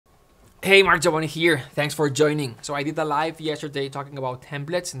Hey, Mark Giovanni here. Thanks for joining. So I did a live yesterday talking about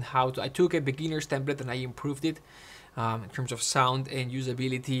templates and I took a beginner's template and I improved it in terms of sound and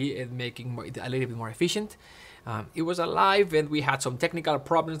usability and making it a little bit more efficient. It was a live and we had some technical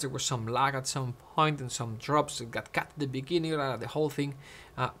problems. There was some lag at some point and some drops. It got cut at the beginning, the whole thing.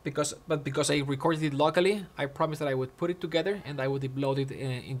 Because I recorded it locally, I promised that I would put it together and I would upload it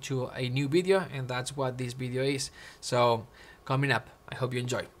into a new video, and that's what this video is. So coming up, I hope you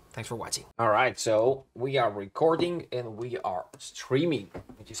enjoy. Thanks for watching. All right, so we are recording and we are streaming.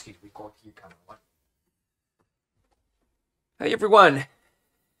 Let me just hit record here, kind of one. Hey everyone,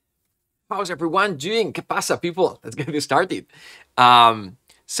 how's everyone doing? ¿Qué pasa, people? Let's get this started. I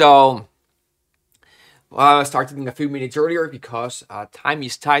started in a few minutes earlier because time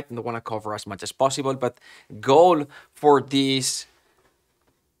is tight and I want to cover as much as possible. But goal for this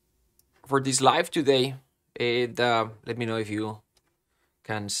live today, let me know if you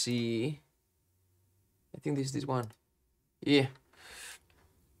can see. I think this one. Yeah.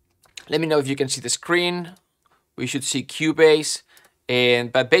 Let me know if you can see the screen. We should see Cubase.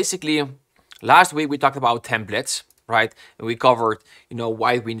 But basically, last week we talked about templates, right? And we covered,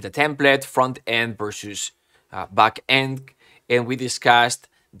 why we need a template, front end versus back end, and we discussed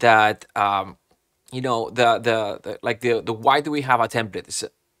that, the why do we have a template?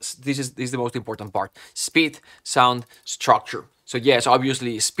 This is the most important part: speed, sound, structure. So yes,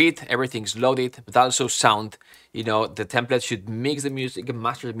 obviously speed, everything's loaded, but also sound. The template should mix the music and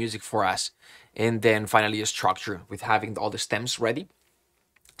master the music for us, and then finally a structure with having all the stems ready.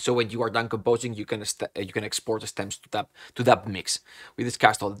 So when you are done composing, you can export the stems to that mix. We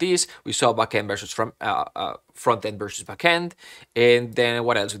discussed all this. We saw backend versus front end versus backend, and then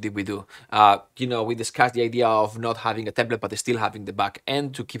what else did we do? We discussed the idea of not having a template, but still having the back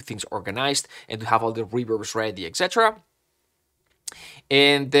end to keep things organized and to have all the reverbs ready, etc.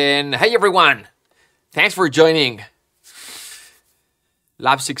 And then, hey everyone, thanks for joining.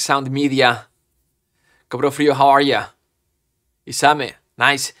 Lapsic Sound Media. Cobro Frio, how are ya? Isame.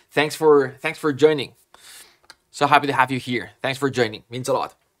 Nice. Thanks for joining. So happy to have you here. Thanks for joining. Means a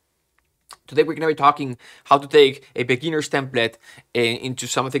lot. Today we're going to be talking how to take a beginner's template into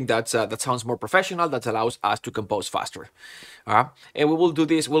something that sounds more professional, that allows us to compose faster. And we will do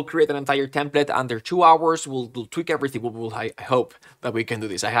this. We'll create an entire template under 2 hours. We'll tweak everything. I hope that we can do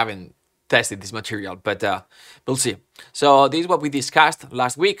this. I haven't tested this material, but we'll see. So this is what we discussed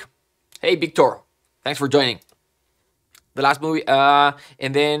last week. Hey, Victor. Thanks for joining. The last movie, and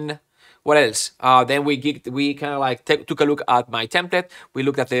then what else? Then we kind of like took a look at my template. We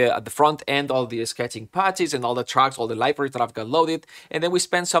looked at the front end, all the sketching patches and all the tracks, all the libraries that I've got loaded, and then we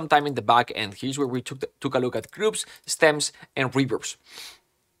spent some time in the back end. Here's where we took a look at groups, stems, and reverbs,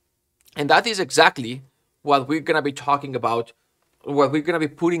 and that is exactly what we're gonna be talking about. What we're gonna be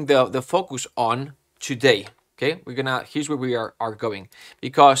putting the focus on today. Okay, here's where we are going,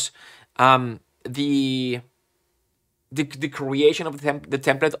 because the creation of the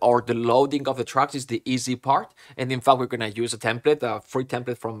template or the loading of the tracks is the easy part, and in fact we're gonna use a free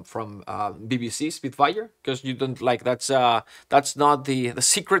template from BBC Spitfire, because you don't like that's not the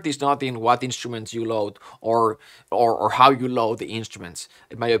secret is not in what instruments you load or how you load the instruments.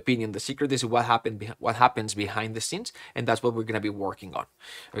 In my opinion, the secret is what happens behind the scenes, and that's what we're gonna be working on.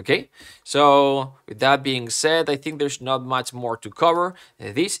 Okay, so with that being said, I think there's not much more to cover.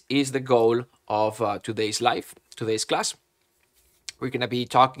 This is the goal of today's class. We're going to be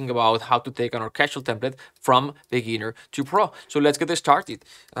talking about how to take an orchestral template from beginner to pro. So let's get this started.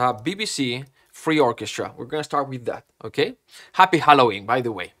 BBC Free Orchestra. We're going to start with that, okay? Happy Halloween, by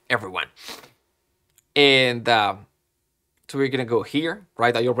the way, everyone. And so we're going to go here,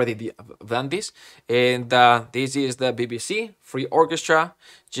 right? I already done this. And this is the BBC Free Orchestra.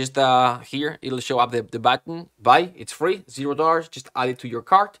 Just here, it'll show up the button, buy. It's free, $0. Just add it to your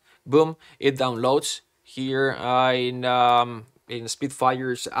cart. Boom, it downloads here in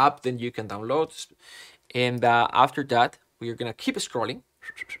Spitfire's app. Then you can download, and after that we're gonna keep scrolling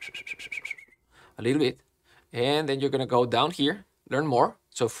a little bit, and then you're gonna go down here, learn more.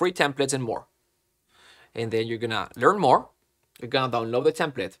 So free templates and more, and then you're gonna learn more. You're gonna download the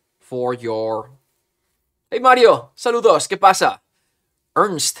template for your. Hey Mario, saludos, ¿qué pasa?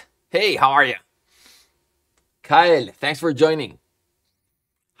 Ernst, hey, how are you? Kyle, thanks for joining.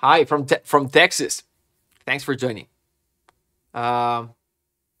 Hi, from Texas. Thanks for joining. And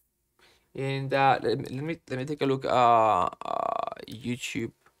let me take a look.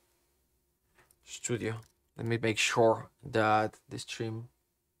 YouTube Studio. Let me make sure that the stream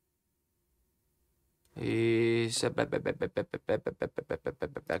is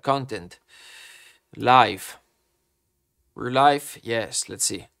content live. We're live. Yes. Let's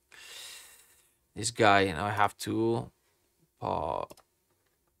see. this guy, and I have to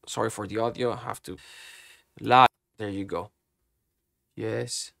sorry for the audio, I have to live. There you go.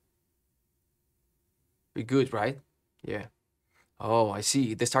 Yes, be good, right? Yeah. Oh, I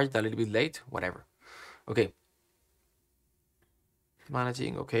see. They started a little bit late. Whatever. Okay.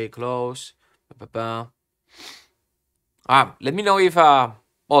 Managing. Okay, close. Ba-ba-ba. Let me know if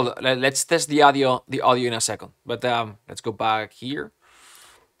well, let's test the audio in a second. But let's go back here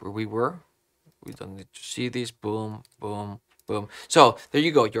where we were. We don't need to see this. Boom, boom, boom. So there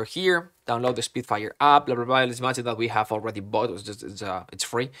you go. You're here. Download the Spitfire app. Blah blah blah. Let's imagine that we have already bought. It's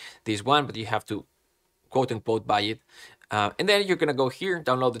free. This one, but you have to quote unquote buy it. And then you're gonna go here,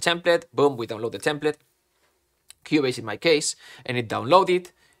 download the template. Boom, we download the template. Cubase in my case, and it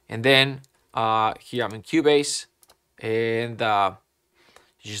downloaded. And then here I'm in Cubase, and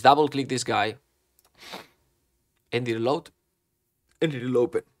you just double click this guy, and it'll load, and it'll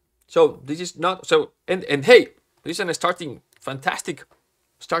open. So this is not so. And hey, this is a fantastic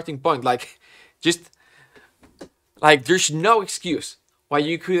starting point. Like, just like there's no excuse why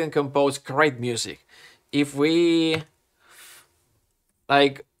you couldn't compose great music. If we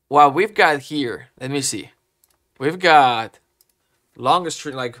like what we've got here, let me see. We've got longest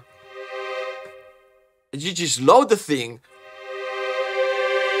string, like you just load the thing.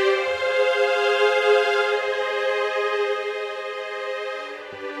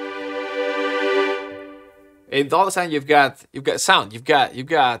 And all of a sudden you've got sound, you've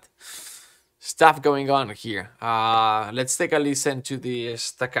got stuff going on here. Let's take a listen to the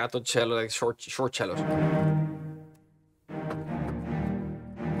staccato cello, like short cellos.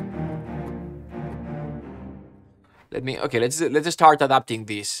 Let's just start adapting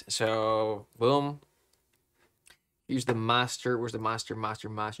this. So boom. Here's the master. Where's the master?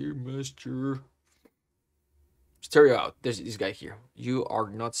 Master. Stereo out. There's this guy here. You are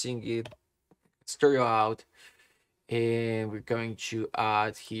not seeing it. Stereo out. And we're going to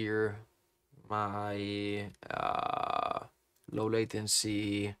add here my low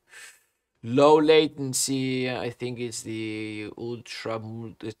latency. Low latency, I think it's the ultra.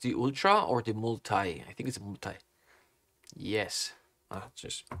 It's the ultra or the multi. I think it's a multi. Yes.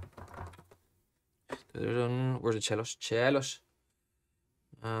 Just. Where's the cellos?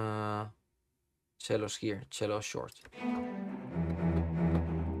 Cellos here. Cello short.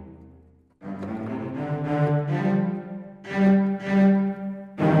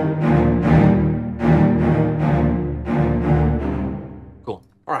 Cool.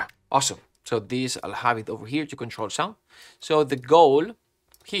 All right. Awesome. So this, I'll have it over here to control sound. So the goal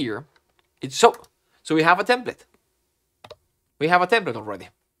here, it's so we have a template. We have a template already.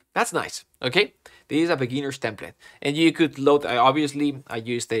 That's nice. Okay. This is a beginner's template. And you could load, obviously, I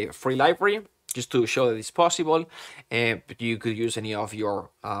used a free library just to show that it's possible. But you could use any of your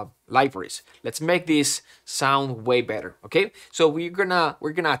libraries. Let's make this sound way better. Okay. So we're gonna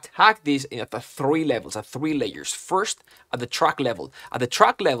attack this at the 3 levels, at 3 layers. First, at the track level. At the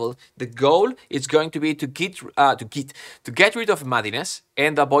track level, the goal is going to be to get rid of muddiness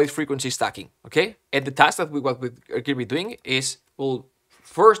and avoid frequency stacking. Okay. And the task that we're going to be doing is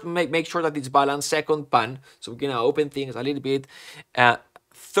first make sure that it's balanced. Second, pan. So we're gonna open things a little bit.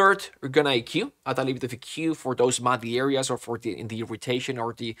 Third, we're gonna EQ, add a little bit of EQ for those muddy areas, or for the irritation,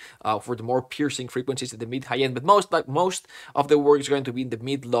 or the for the more piercing frequencies at the mid high end. But most of the work is going to be in the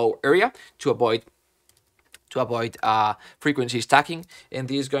mid low area to avoid frequency stacking. And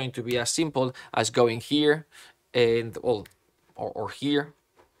this is going to be as simple as going here and or here,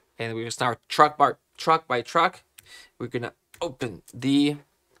 and we start track by track. We're gonna open the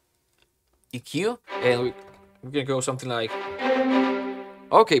EQ, and we're gonna go something like.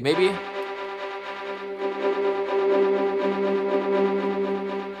 Okay, maybe.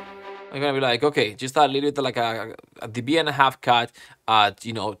 I'm gonna be like, okay, just a little bit like a dB.5 cut at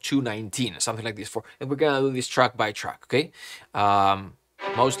 219, something like this. And we're gonna do this track by track, okay?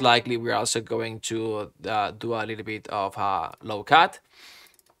 Most likely we're also going to do a little bit of low cut.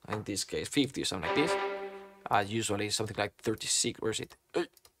 In this case, 50 or something like this. Usually something like 36. Where is it? You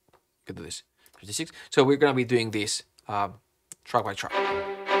can do this. 36. So we're gonna be doing this. Track by track.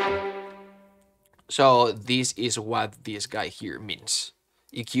 So this is what this guy here means.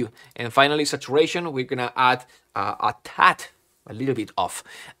 EQ. And finally, saturation. We're gonna add a little bit of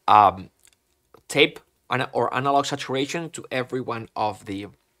tape or analog saturation to every one of the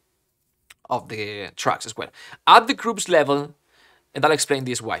tracks as well. At the groups level, and I'll explain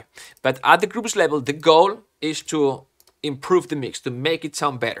this why. But at the groups level, the goal is to improve the mix, to make it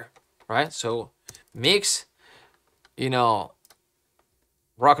sound better, right? So mix,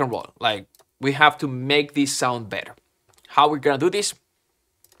 rock and roll. Like, we have to make this sound better. How we're gonna do this?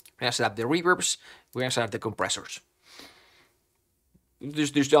 We're gonna set up the reverbs. We're gonna set up the compressors.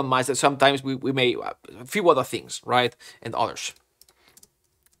 There's don't mind that sometimes we may a few other things, right? And others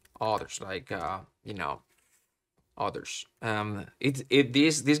like you know, others.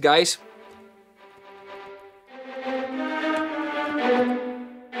 These guys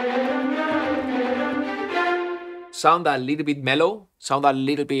sound a little bit mellow, sound a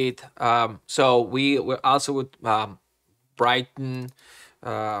little bit. So we also would brighten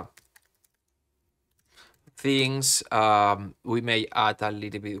things. We may add a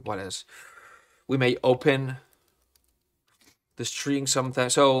little bit. What else? We may open the string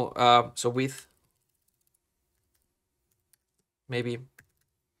sometimes. So so with maybe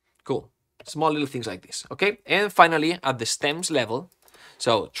cool small little things like this. Okay, and finally at the stems level,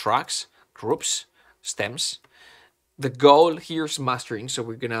 so tracks, groups, stems. The goal here is mastering, so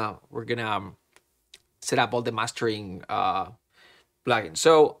we're gonna set up all the mastering plugins.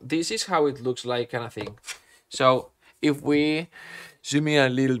 So this is how it looks like, kind of thing. So if we zoom in a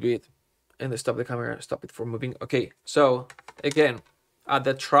little bit and stop the camera, stop it from moving. Okay, so again at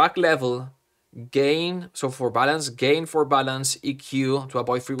the track level, gain, so for balance, gain for balance, EQ to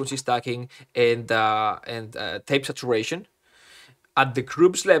avoid frequency stacking, and tape saturation. At the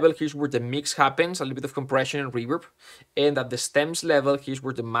groups level, here's where the mix happens, a little bit of compression and reverb. And at the stems level, here's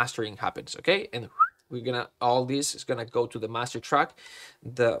where the mastering happens, okay? And we're gonna, all this is gonna go to the master track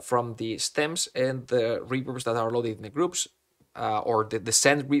from the stems and the reverbs that are loaded in the groups, or the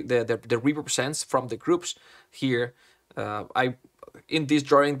reverb sends from the groups here. In this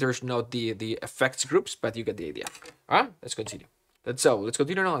drawing, there's not the effects groups, but you get the idea. All right, let's continue. Let's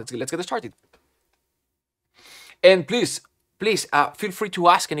continue now. Let's get started. And please feel free to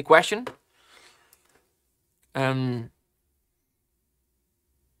ask any question.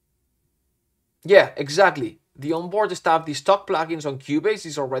 Yeah, exactly. The onboard stuff, the stock plugins on Cubase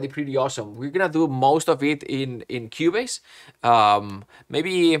is already pretty awesome. We're gonna do most of it in Cubase.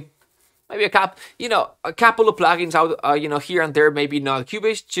 Maybe a couple of plugins out, here and there, maybe not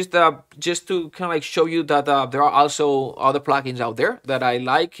Cubase, just to kind of like show you that there are also other plugins out there that I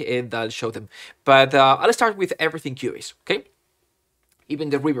like, and I'll show them. But I'll start with everything Cubase, okay? Even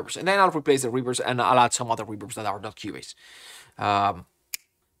the reverbs, and then I'll replace the reverbs and I'll add some other reverbs that are not Cubase.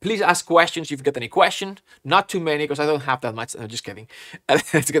 Please ask questions if you get any question. Not too many, because I don't have that much. I'm just kidding.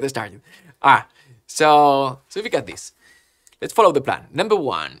 Let's get started. So if you got this. Let's follow the plan. Number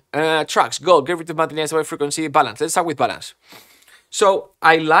one, tracks, goal, get rid of maintenance, frequency, balance. Let's start with balance. So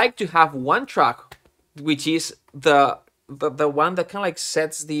I like to have one track, which is the one that kind of like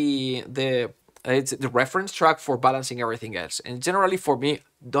sets it's the reference track for balancing everything else. And generally for me,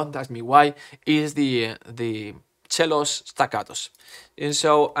 don't ask me why, is the cellos staccatos. And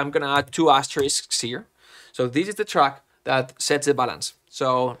so I'm gonna add 2 asterisks here. So this is the track that sets the balance.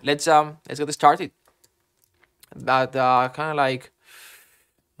 So let's get started. That kind of like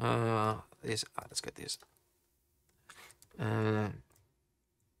this. Let's get this.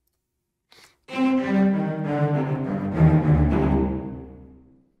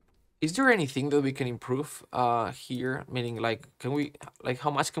 Is there anything that we can improve here? Meaning, like,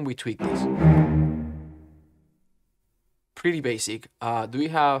 how much can we tweak this? Pretty basic. Do we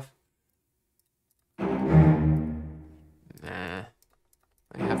have? Nah.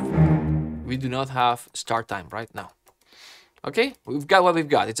 We do not have start time right now. Okay, we've got what we've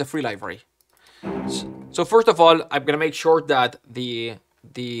got. It's a free library. So first of all, I'm gonna make sure that the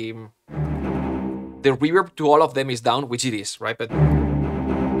reverb to all of them is down, which it is, right? But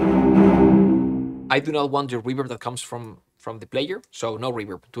I do not want the reverb that comes from the player, so no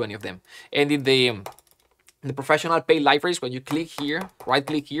reverb to any of them. And in the professional paid libraries, when you click here, right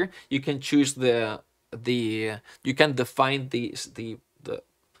click here, you can choose you can define the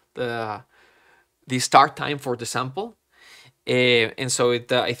start time for the sample. And so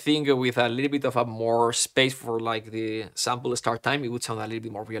I think with a little bit of a more space for like the sample start time, it would sound a little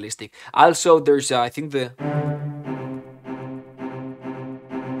bit more realistic. Also, there's I think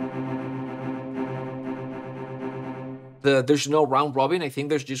there's no round robin. I think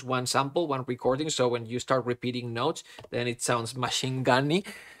there's just one sample, one recording. So when you start repeating notes, then it sounds machine gunny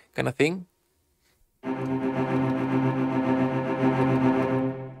kind of thing.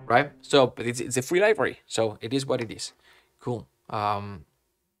 Right? So, but it's a free library, so it is what it is. Cool. So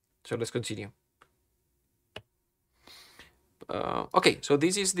let's continue. Okay, so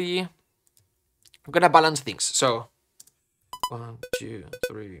this is I'm gonna balance things. So 1, 2,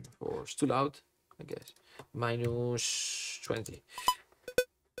 3, 4. It's too loud, I guess. Minus 20.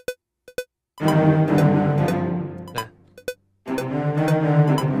 Nah.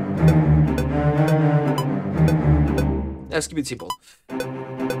 Let's keep it simple.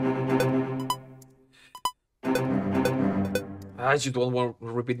 I just don't want to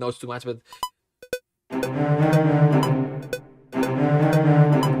repeat notes too much, but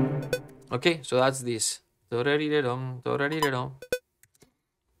okay, so that's this.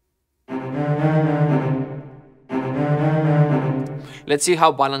 Let's see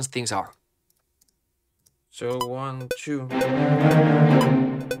how balanced things are. So 1, 2.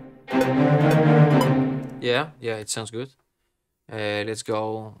 Yeah, it sounds good. Let's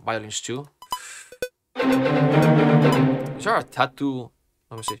go violins 2. These are a tattoo.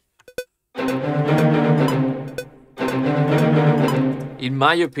 Let me see. In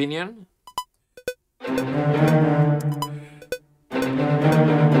my opinion,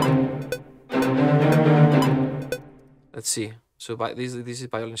 let's see. So by this is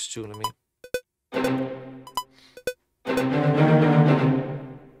violins 2. Let me.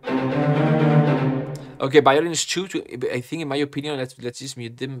 Okay, violins 2. I think, in my opinion, let's just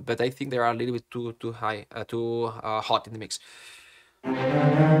mute them. But I think they are a little bit too high, too hot in the mix.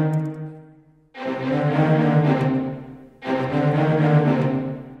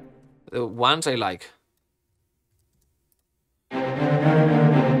 The ones I like.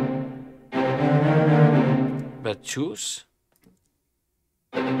 But choose.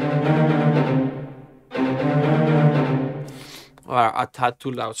 Are a tad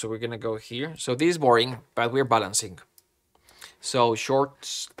too loud, so we're gonna go here. So this is boring, but we're balancing. So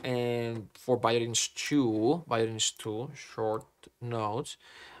shorts and for violins 2, short notes.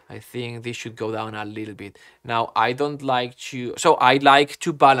 I think this should go down a little bit. Now I don't like to, so I like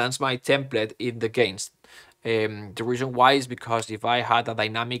to balance my template in the gains. The reason why is because if I had a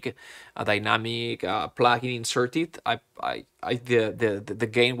dynamic plugin inserted, the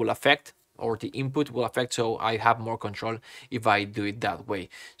gain will affect, or the input will affect, so I have more control if I do it that way.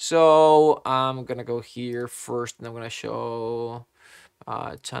 So I'm gonna go here first, and I'm gonna show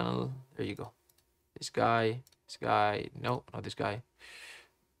channel. There you go. This guy, no, not this guy.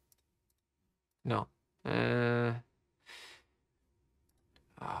 No. There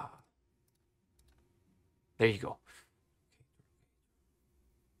you go.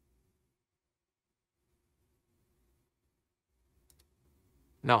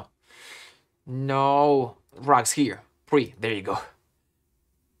 No, rags here. Pre, there you go.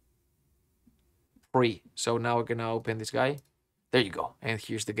 Pre. So now we're gonna open this guy. There you go. And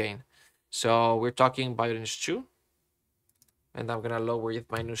here's the gain. So we're talking violins 2. And I'm gonna lower it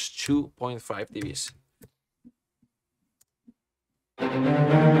minus 2.5 dBs.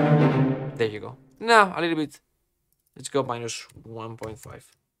 There you go. No, a little bit. Let's go minus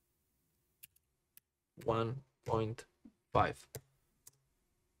 1.5. 1.5.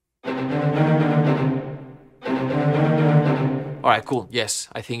 All right, cool. Yes,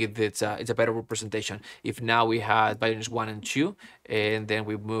 I think it's a better representation. If now we had violins 1 and 2, and then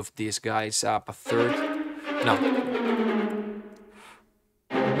we move these guys up a third. No.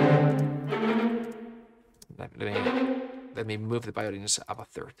 Let me move the violins up a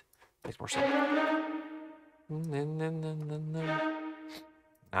third. Makes more sense.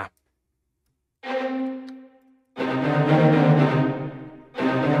 Nah.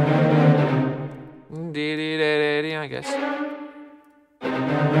 I guess.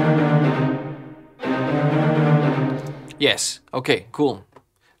 Yes. Okay, cool.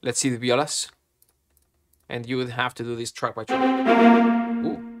 Let's see the violas. And you would have to do this track by track.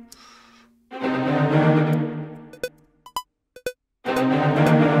 Ooh.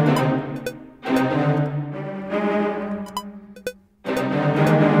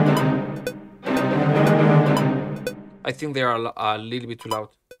 I think they are a little bit too loud.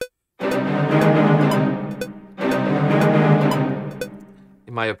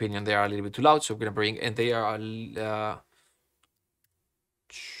 In my opinion, they are a little bit too loud, so we're gonna bring, and they are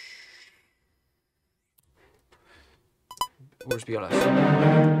where's violas?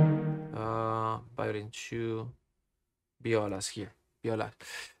 Violin 2, violas here, violas.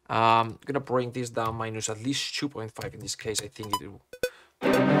 I'm gonna bring this down minus at least 2.5 in this case. I think it will.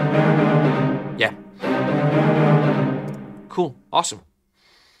 Yeah. Cool, awesome.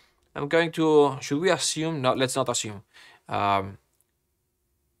 I'm going to, should we assume? No, let's not assume.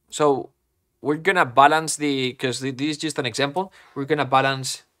 So we're gonna balance because this is just an example. We're gonna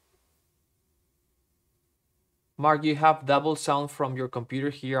balance. Mark, you have double sound from your computer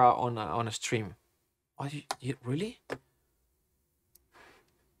here on a stream. Oh, you really?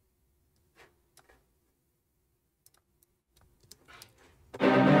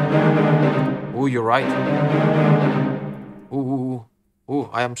 Oh, you're right. Ooh,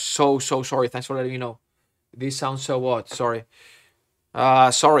 I am so sorry. Thanks for letting me know. This sounds so odd. Sorry.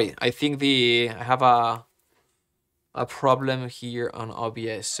 Sorry. I think I have a problem here on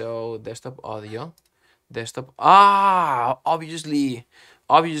OBS. So desktop audio. Desktop. Ah, obviously,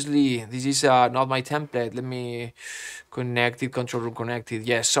 this is not my template. Let me connect it. Control room connected.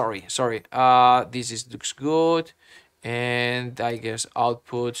 Yes, sorry. This is looks good, and I guess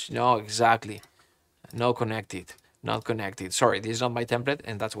outputs. No, exactly. No connected. Not connected. Sorry, this is not my template,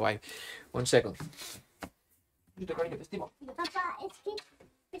 and that's why. 1 second. Papá, es que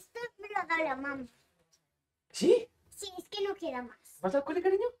esto me lo da la mamá. ¿Sí? Sí, es que no queda más. ¿Vas al cole,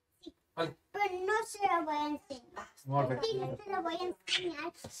 cariño? Sí. Vale. Pero no se lo voy a enseñar. Sí, no se lo voy a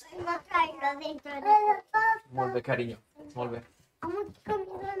enseñar. No traerlo dentro de Molt bé, cariño. Molt bé. Vamos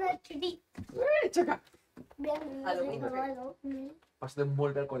comiendo la chili. Aixeca. Bien, Passa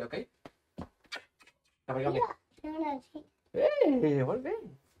molt bé al cole, ok? Que vagi bé. ahora sí. Molt bé.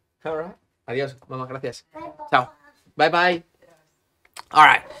 All right. Adiós, mamá, gracias. Ciao. Bye bye. All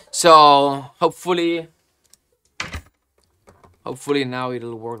right. So hopefully now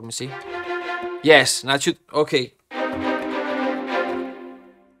it'll work. Let me see. Yes, now it should. Okay.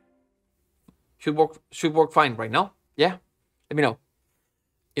 Should work fine right now. Yeah. Let me know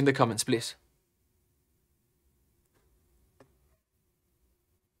in the comments, please.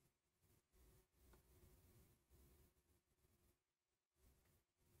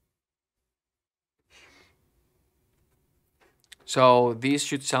 So this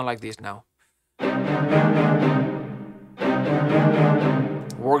should sound like this now.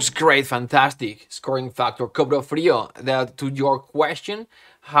 Works great, fantastic. Scoring factor. Cobro Frio, to your question,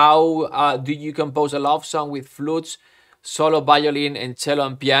 how do you compose a love song with flutes, solo violin, and cello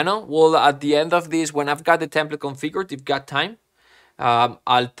and piano? Well, at the end of this, when I've got the template configured, if got time,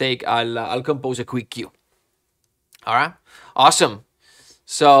 I'll compose a quick cue. All right, awesome.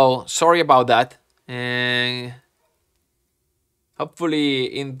 So sorry about that, and hopefully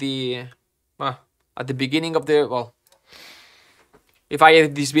in the at the beginning of the if I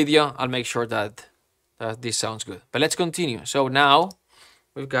edit this video, I'll make sure that this sounds good. But let's continue. So now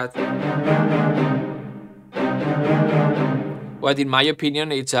we've got what, in my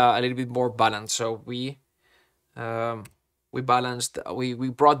opinion, it's a little bit more balanced. So we balanced, we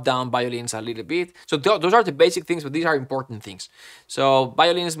brought down violins a little bit. So those are the basic things, but these are important things. So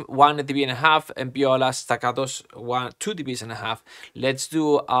violins 1 dB and a half, and violas staccatos 2 dBs and a half. Let's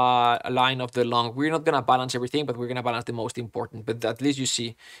do a line of the long. We're not gonna balance everything, but we're gonna balance the most important. But at least you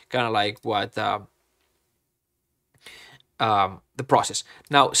see kind of like what the process.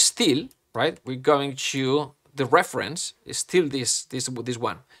 Now still, right? We're going to, the reference is still this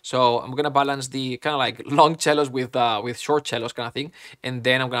one. So I'm gonna balance the kind of like long cellos with short cellos kind of thing, and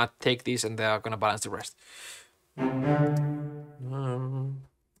then I'm gonna take this and I'm gonna balance the rest.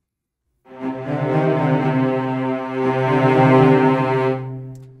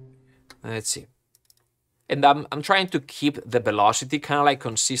 Let's see. And I'm trying to keep the velocity kind of like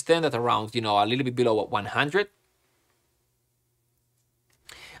consistent at around, a little bit below 100.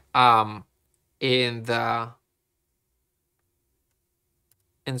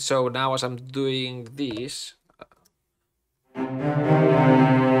 And so now as I'm doing this,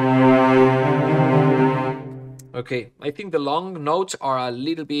 okay, I think the long notes are a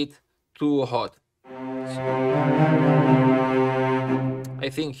little bit too hot. I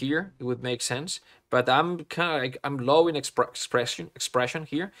think here it would make sense, but I'm kind of like, I'm low in expression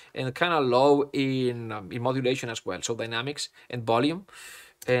here, and kind of low in modulation as well. So dynamics and volume,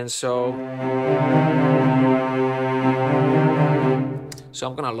 and so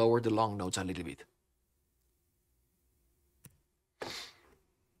I'm gonna lower the long notes a little bit.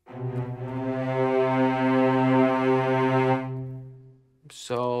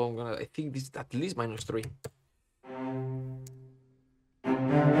 So I'm gonna, I think this is at least -3. I'm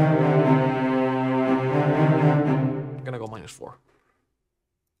gonna go -4.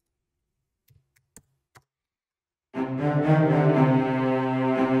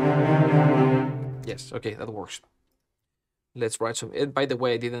 Yes, okay, that works. Let's write some. And by the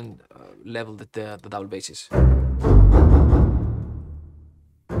way, I didn't level the double basses.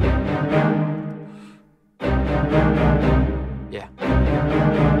 Yeah.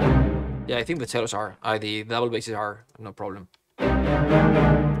 Yeah, I think the cellos are. The double basses are no problem.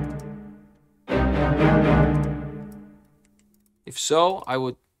 If so, I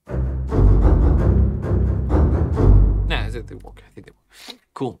would. Nah, they work. I think they work.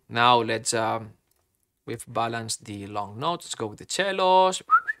 Cool. Now let's. We've balanced the long notes. Let's go with the cellos.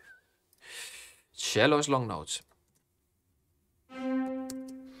 Cellos, long notes.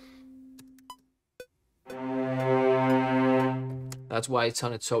 That's why it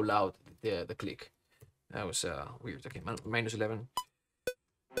sounded so loud, the click. That was weird. Okay, -11.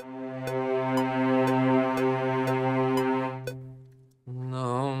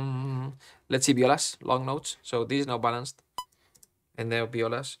 No. Let's see violas, long notes. So this is now balanced. And then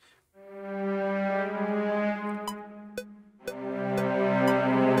violas.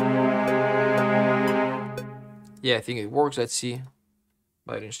 Yeah, I think it works. Let's see.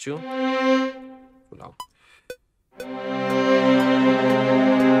 Violins too. Too loud.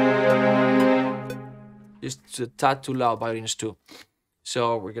 Just a tad too loud, violins too.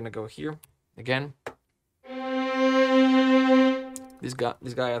 So we're gonna go here again. This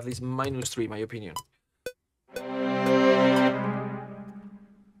guy at least -3, my opinion.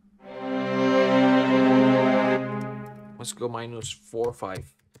 Let's go -4 or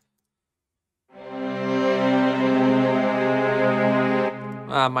 5.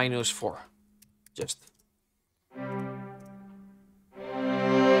 -4. Just.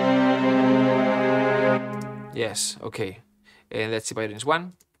 Yes, okay. And let's see violins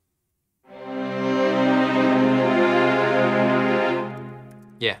 1.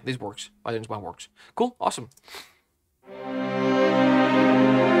 Yeah, this works. Violins 1 works. Cool, awesome.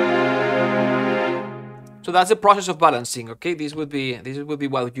 So that's the process of balancing. Okay, this would be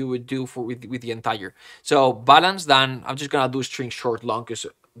what you would do for with the entire. So balance done. I'm just gonna do string short long because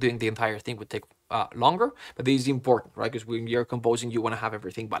doing the entire thing would take longer. But this is important, right? Because when you're composing, you want to have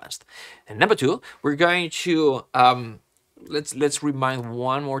everything balanced. And number 2, we're going to let's remind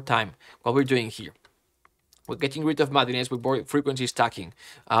one more time what we're doing here. We're getting rid of madness with frequency stacking.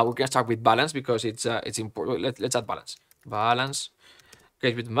 We're gonna start with balance because it's important. Let's add balance. Balance.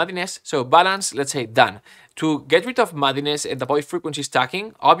 Get rid of madness. So balance, let's say done. To get rid of madness and avoid frequency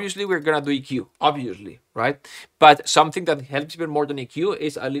stacking, obviously we're gonna do EQ, obviously, right? But something that helps even more than EQ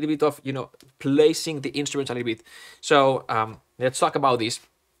is a little bit of, placing the instruments a little bit. So let's talk about this.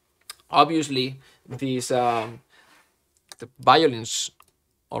 Obviously, these the violins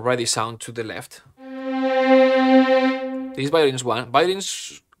already sound to the left. This violins 1.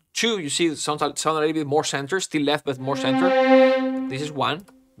 Violins 2, you see, sound a little bit more center, still left, but more center. This is 1,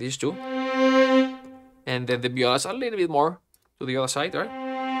 this is 2. And then the violas a little bit more to the other side, right?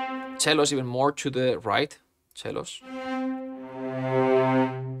 Cellos even more to the right, cellos.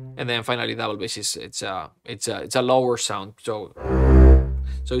 And then finally double bass is it's a lower sound, so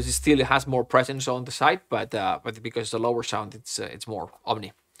it still has more presence on the side, but because it's a lower sound, it's more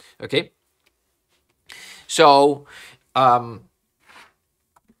omni. Okay. So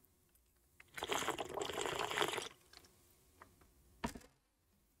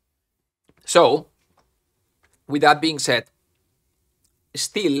So, with that being said,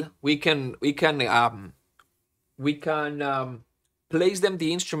 still we can place them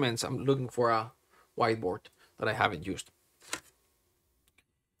the instruments. I'm looking for a whiteboard that I haven't used,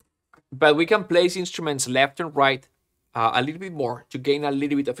 but we can place instruments left and right a little bit more to gain a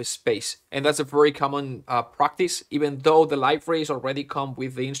little bit of a space, and that's a very common practice. Even though the libraries already come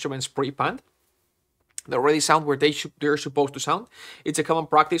with the instruments pre-panned, they already sound where they're supposed to sound. It's a common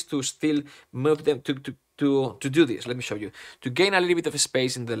practice to still move them to do this. Let me show you. To gain a little bit of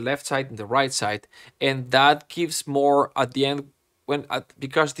space in the left side and the right side, and that gives more at the end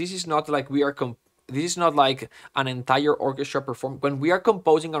because this is not like this is not like an entire orchestra perform. When we are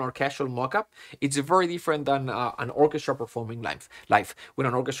composing an orchestral mockup, it's very different than an orchestra performing live. When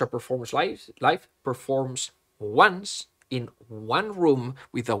an orchestra performs live performs once in one room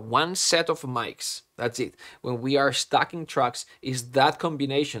with one set of mics. That's it. When we are stacking tracks, is that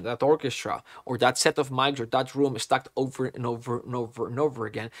combination, that orchestra, or that set of mics, or that room stacked over and over and over and over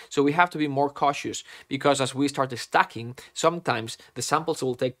again. So we have to be more cautious, because as we start stacking, sometimes the samples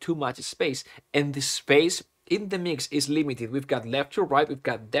will take too much space, and the space in the mix is limited. We've got left to right, we've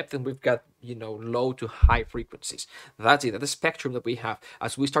got depth, and we've got, low to high frequencies. That's it. That's the spectrum that we have.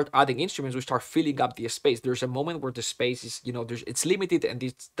 As we start adding instruments, we start filling up the space. There's a moment where the space is, it's limited and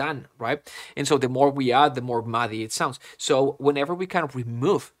it's done, right? And so the more we add, the more muddy it sounds. So whenever we kind of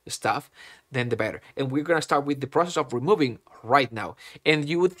remove stuff, then the better. And we're going to start with the process of removing right now. And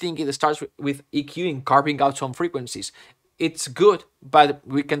you would think it starts with EQing, carving out some frequencies. It's good, but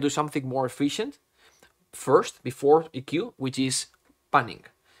we can do something more efficient first before EQ, which is panning.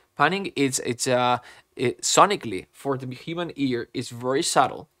 Panning sonically for the human ear is very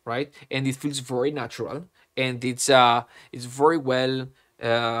subtle, right? And it feels very natural, and it's very well.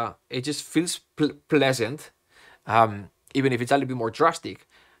 It just feels pleasant, even if it's a little bit more drastic.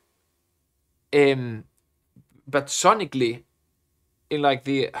 But sonically, in like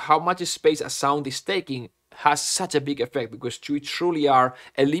how much space a sound is taking, has such a big effect, because we truly are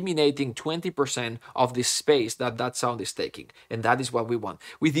eliminating 20% of the space that sound is taking, and that is what we want.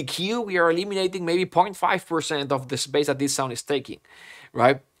 With EQ, we are eliminating maybe 0.5% of the space that this sound is taking,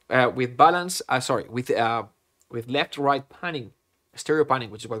 right? With balance, with left-right panning, stereo panning,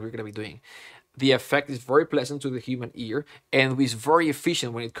 which is what we're going to be doing. The effect is very pleasant to the human ear, and is very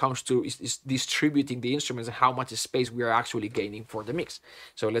efficient when it comes to is distributing the instruments and how much space we are actually gaining for the mix.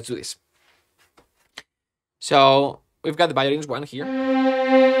 So let's do this. So we've got the violins one here.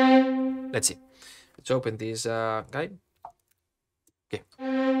 Let's see. Let's open this guy. Okay.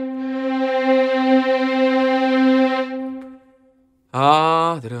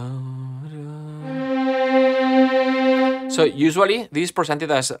 So usually this is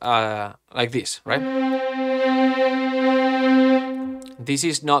presented as like this, right? This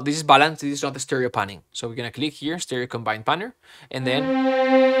is balanced, this is not the stereo panning. So we're gonna click here, stereo combined panner, and then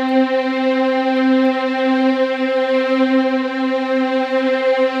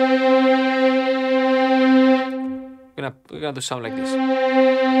we're gonna do something like this.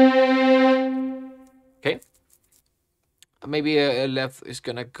 Okay. Maybe a left is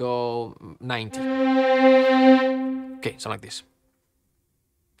gonna go 90. Okay, something like this.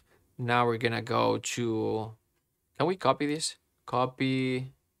 Now we're gonna go to, can we copy this?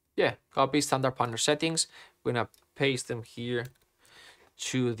 Copy, yeah, copy standard panner settings. We're gonna paste them here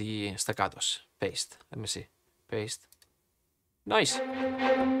to the staccatos. Paste, let me see, paste. Nice.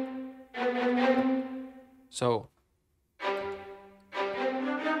 So,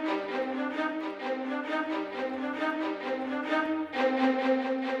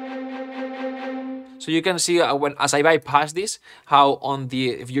 so you can see when as I bypass this, how on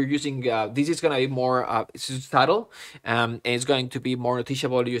the if you're using this is gonna be more subtle, and it's going to be more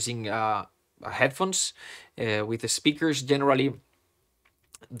noticeable using headphones with the speakers. Generally,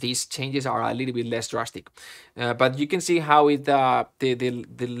 these changes are a little bit less drastic, but you can see how it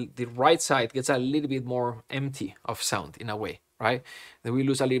the right side gets a little bit more empty of sound in a way, right? Then we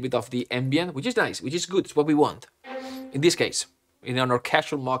lose a little bit of the ambient, which is nice, which is good. It's what we want in this case, in an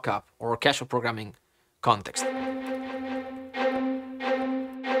orchestral mockup or orchestral programming context.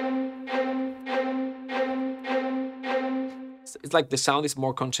 It's like the sound is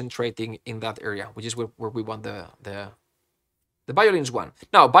more concentrating in that area, which is where we want the violins one.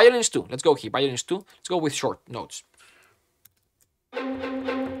 Now violins two. Let's go here. Violins two. Let's go with short notes.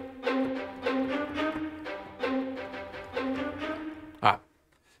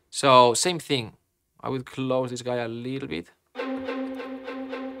 So same thing. I will close this guy a little bit.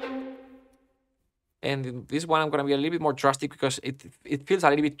 And this one I'm gonna be a little bit more drastic because it feels a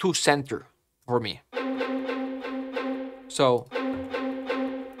little bit too center for me. So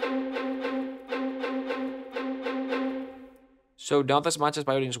not as much as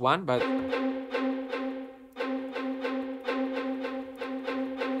violins one, but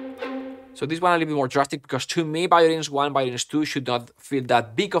so this one a little bit more drastic because to me violins one, violins two should not feel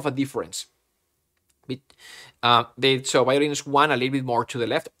that big of a difference. So violins one a little bit more to the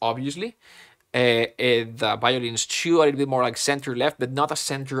left, obviously. The violins two a little bit more like center left, but not as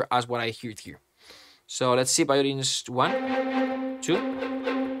center as what I hear here. So let's see violins one, two.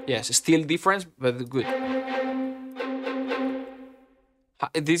 Yes, still difference, but good.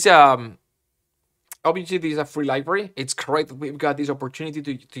 This obviously this is a free library. It's correct that we've got this opportunity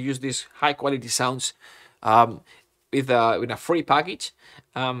to use these high quality sounds with a free package,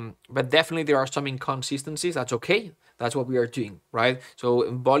 but definitely there are some inconsistencies. That's okay. That's what we are doing, right?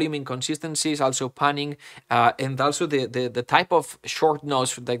 So volume inconsistencies, also panning, and also the type of short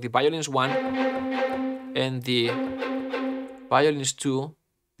notes like the violins one and the violins two.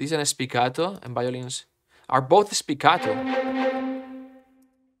 This is a spiccato, and violins are both spiccato,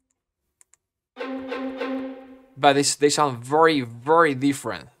 but they sound very, very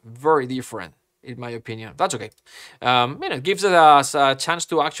different, in my opinion. That's okay. It gives us a chance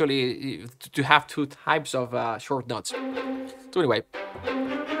to actually to have two types of short notes. So anyway,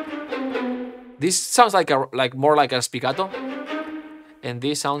 this sounds more like a spiccato, and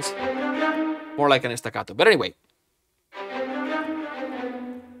this sounds more like an staccato. But anyway,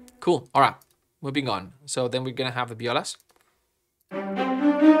 cool. All right, moving on. So then we're gonna have the violas.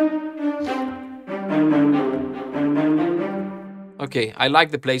 Okay, I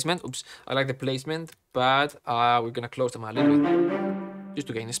like the placement. Oops, I like the placement, but we're gonna close them a little bit just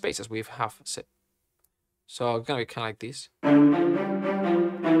to gain the space as we have set. So it's gonna be kind of like this.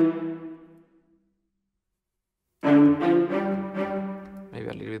 Maybe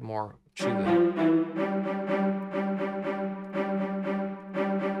a little bit more to the.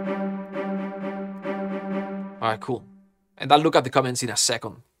 All right, cool. And I'll look at the comments in a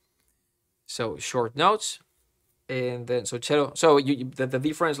second. So short notes. And then so cello, so the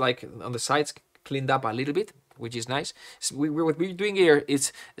difference like on the sides cleaned up a little bit, which is nice. What we're doing here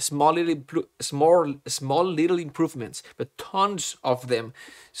is small little improvements, but tons of them.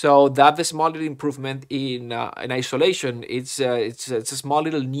 So that the small little improvement in isolation, it's a small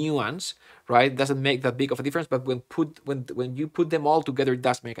little nuance, right? It doesn't make that big of a difference, but when you put them all together, it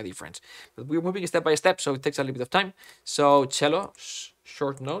does make a difference. But we're moving step by step, so it takes a little bit of time. So cello,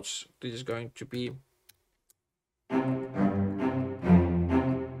 short notes. This is going to be.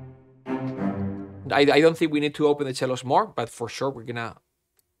 I don't think we need to open the cellos more, but for sure we're gonna.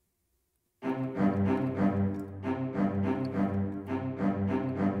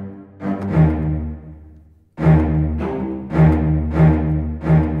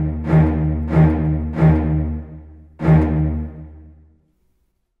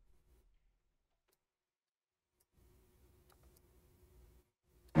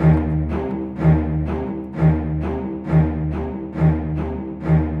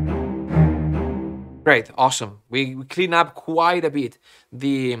 Great, awesome. We clean up quite a bit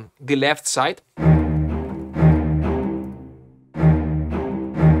the left side.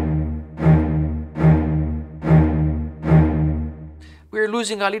 We're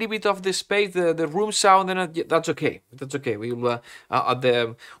losing a little bit of the space, the room sound, and that's okay. That's okay. We will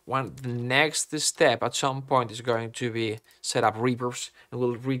the next step at some point is going to be set up reverbs, and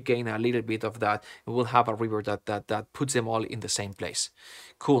we'll regain a little bit of that. And we'll have a reverb that puts them all in the same place.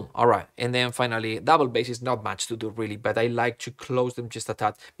 Cool. All right. And then finally, double bass is not much to do really, but I like to close them just a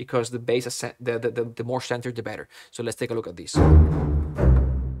tad because the bass is the more centered, the better. So let's take a look at this.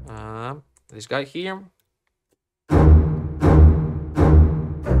 This guy here.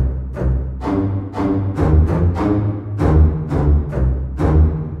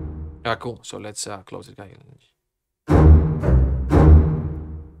 Cool. So let's close this guy.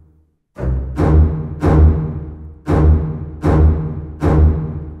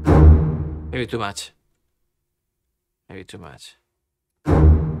 Maybe too much. Maybe too much.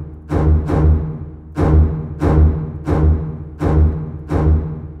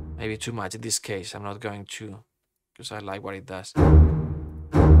 Maybe too much in this case. I'm not going to, because I like what it does.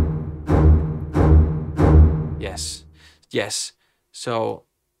 Yes. Yes. So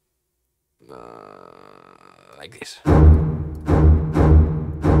like this.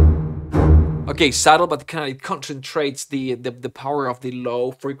 Okay, subtle, but kind of it concentrates the power of the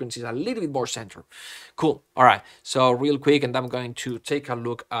low frequencies a little bit more center. Cool. All right. So real quick, and I'm going to take a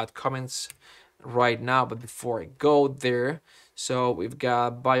look at comments right now. But before I go there, so we've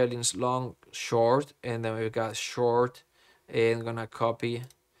got violins long, short, and then we've got short, and I'm gonna copy,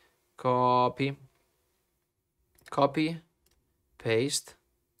 paste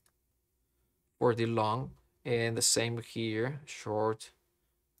for the long, and the same here, short,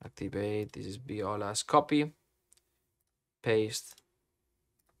 activate. This is violas, copy, paste,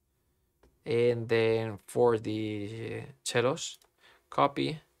 and then for the cellos,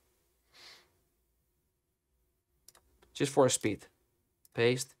 copy, just for speed,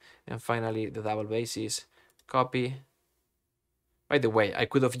 paste, and finally the double basses, copy. By the way, I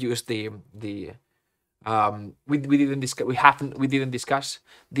could have used we didn't discuss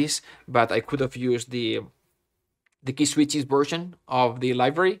this, but I could have used the key switches version of the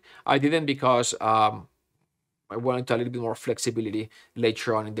library. I didn't because I wanted a little bit more flexibility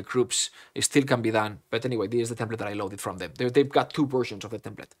later on in the groups. It still can be done, but anyway, this is the template that I loaded from them. They've got two versions of the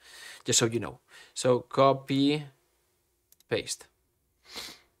template, just so you know. So copy, paste.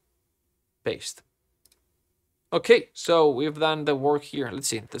 Okay, so we've done the work here. Let's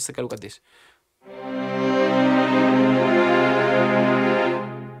see. Let's take a look at this.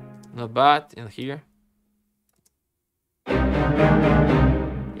 Not bad in here.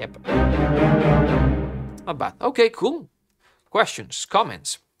 Yep. Not bad. Okay, cool. Questions,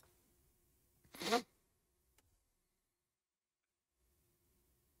 comments?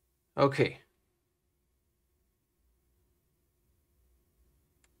 Okay.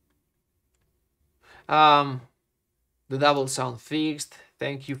 The double sound fixed.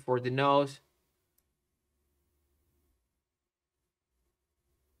 Thank you for the note.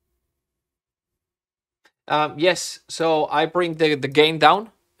 Yes, so I bring the gain down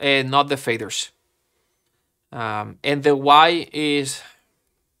and not the faders. And the why is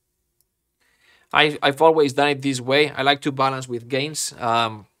I've always done it this way. I like to balance with gains.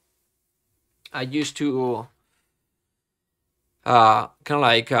 I used to kind of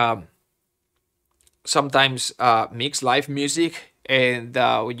like sometimes mix live music, and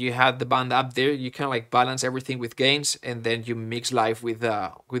when you have the band up there, you kind of like balance everything with gains, and then you mix live with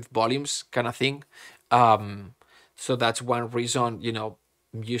volumes, kind of thing. So that's one reason,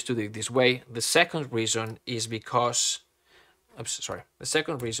 I'm used to do it this way. The second reason is because, The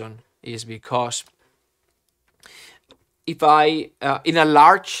second reason is because if I, in a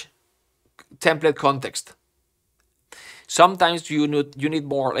large template context, sometimes you need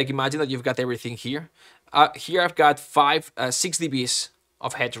more. Like imagine that you've got everything here. Here I've got 6 dBs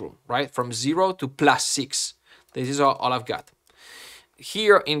of headroom, right? From 0 to +6. This is all I've got.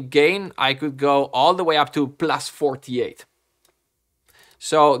 Here in gain, I could go all the way up to +48.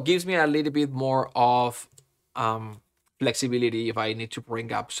 So it gives me a little bit more of flexibility if I need to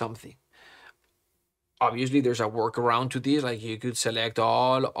bring up something. Obviously, there's a workaround to this. Like you could select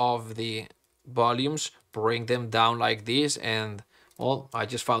all of the volumes, bring them down like this, and well, I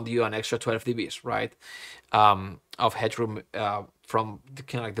just found you an extra 12 dBs, right? Of headroom from the,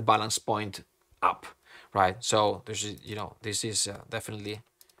 kind of like the balance point up, right? So there's, you know, this is definitely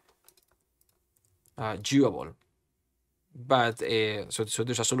doable. But so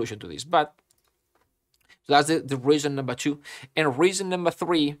there's a solution to this. But so that's the reason number 2. And reason number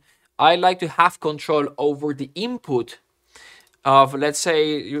 3, I like to have control over the input of, let's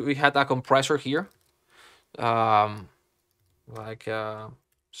say we had a compressor here, like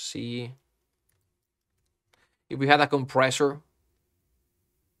C. If we had a compressor,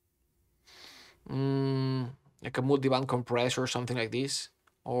 like a multiband compressor or something like this,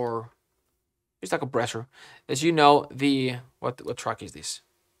 or just a compressor. As you know, the what track is this?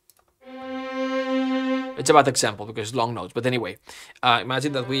 It's a bad example because it's long notes. But anyway,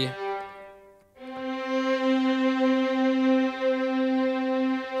 imagine that we.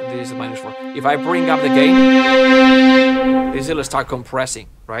 This is -4. If I bring up the gain, this will start compressing,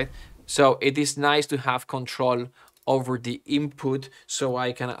 right? So it is nice to have control over the input, so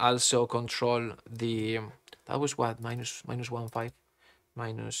I can also control the. That was what, -1.5,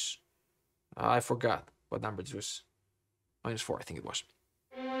 minus. I forgot what number this was. -4, I think it was.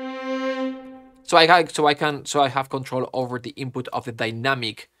 So I have control over the input of the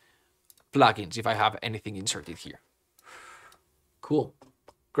dynamic plugins if I have anything inserted here. Cool.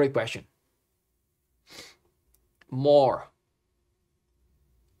 Great question. More.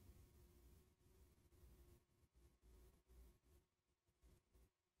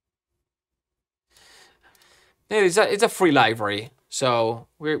 It's a free library, so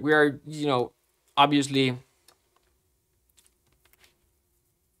we are, you know, obviously,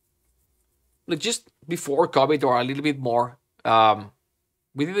 like just before COVID or a little bit more,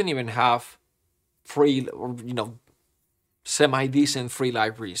 we didn't even have free, or, you know, semi-decent free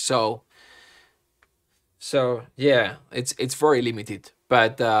libraries. So yeah, it's very limited,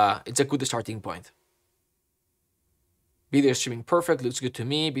 but it's a good starting point. Video streaming perfect, looks good to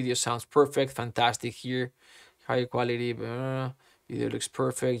me. Video sounds perfect, fantastic here. High quality, video looks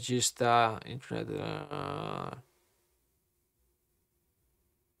perfect. Just internet.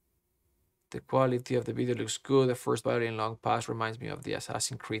 The quality of the video looks good. The first violin long pass reminds me of the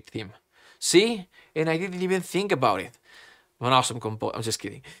Assassin's Creed theme. See? And I didn't even think about it. An awesome compo. I'm just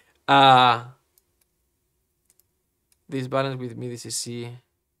kidding. This balance with me, this is C.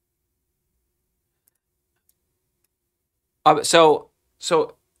 So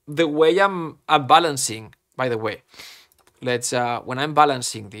the way I'm balancing, by the way, let's when I'm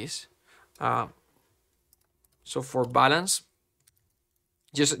balancing this, so for balance,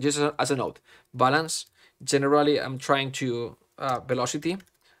 just as a note, balance, generally I'm trying to velocity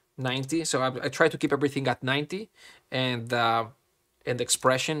 90, so I try to keep everything at 90, and the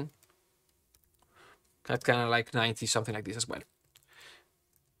expression that's kind of like 90, something like this as well.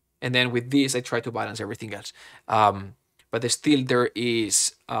 And then with this, I try to balance everything else. But still, there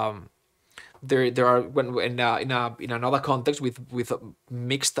is there are when in another context with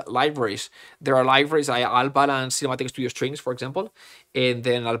mixed libraries, there are libraries I'll balance Cinematic Studio Strings, for example, and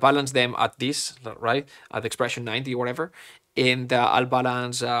then I'll balance them at this, right, at expression 90 or whatever, and I'll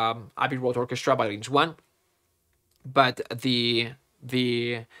balance Abbey Road Orchestra by range 1, but the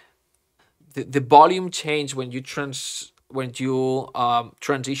volume change when you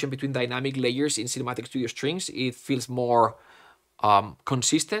transition between dynamic layers in Cinematic Studio Strings, it feels more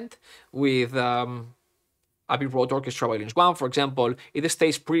consistent. With Abbey Road Orchestra Violins 1, for example, it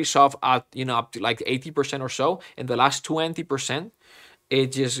stays pretty soft at, you know, up to like 80% or so, and the last 20%,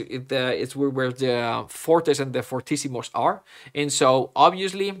 it's where the fortes and the fortissimos are. And so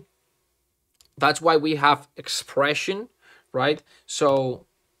obviously that's why we have expression, right? So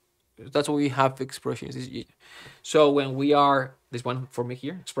that's why we have expressions. So when we are, this one for me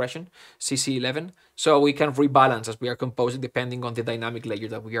here, expression, CC11, so we can rebalance as we are composing depending on the dynamic layer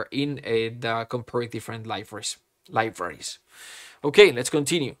that we are in, and comparing different libraries. Okay, let's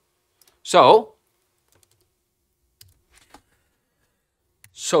continue. So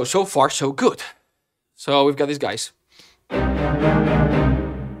far, so good. So we've got these guys.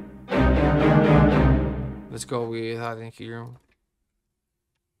 let's go with adding here.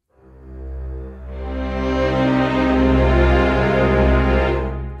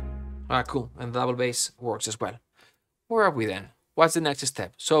 Ah, cool. And double bass works as well. Where are we then? What's the next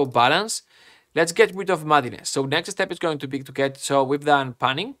step? So balance. Let's get rid of muddiness. So next step is going to be to get, so we've done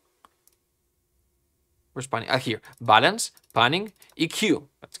panning. Where's panning? Here. Balance, panning, EQ.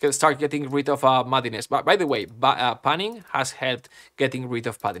 Let's start getting rid of muddiness. But by the way, panning has helped getting rid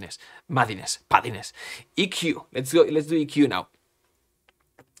of paddiness. Paddiness. EQ. Let's do EQ now.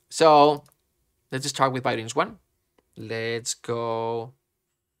 So let's start with violins 1. Let's go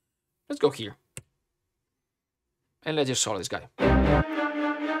here. And let's just solo this guy.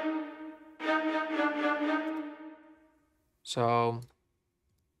 So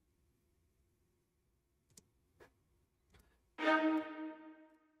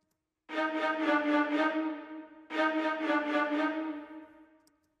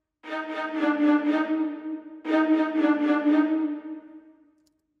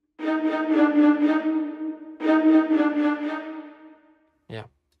yeah.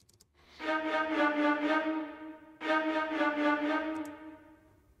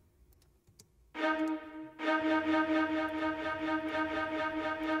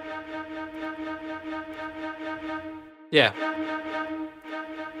 Yeah.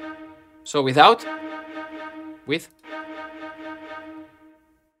 So without, with.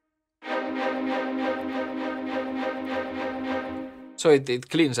 So it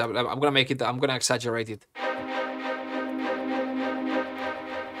cleans up. I'm gonna make it, I'm gonna exaggerate it.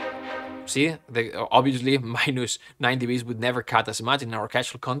 See, obviously minus 9 dBs would never cut as much in our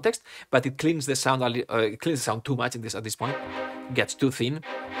orchestral context, but it cleans the sound. It cleans the sound too much in at this point. It gets too thin.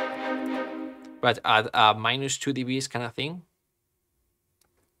 But at minus 2 dBs kind of thing.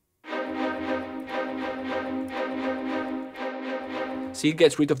 See, it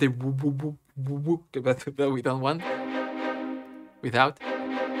gets rid of the woo woo woo woo that we don't want. Without,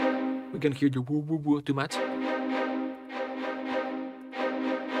 we can hear the woo woo woo too much.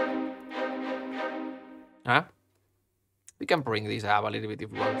 We can bring this up a little bit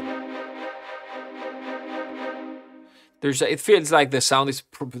if we want. It feels like the sound is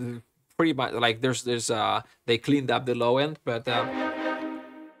pretty much like they cleaned up the low end, but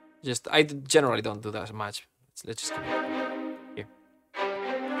I generally don't do that as much. Let's just keep it here.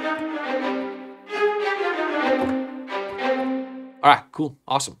 All right, cool,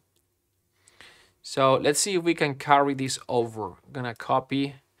 awesome. So let's see if we can carry this over. I'm gonna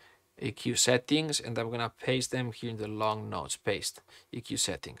copy EQ settings and I'm gonna paste them here in the long notes. Paste EQ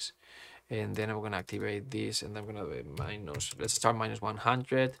settings, and then I'm gonna activate this, and I'm gonna be minus. Let's start minus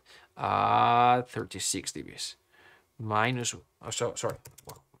 100 at 36 dBs. Minus. Oh, sorry,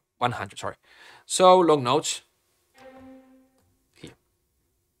 100. Sorry. So long notes here.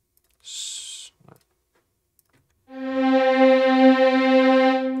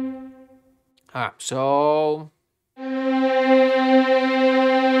 So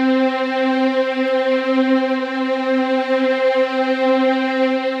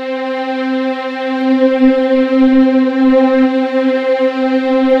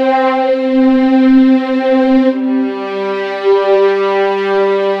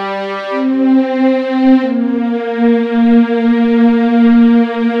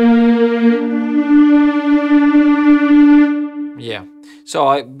So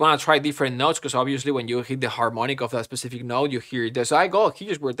I want to try different notes, because obviously when you hit the harmonic of that specific note, you hear it. So I go,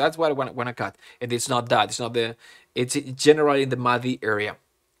 here's where, that's what I want to cut. And it's not that. It's not it's generally in the muddy area.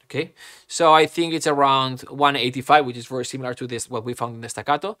 Okay. So I think it's around 185, which is very similar to this, what we found in the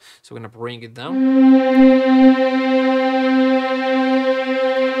staccato. So we're going to bring it down.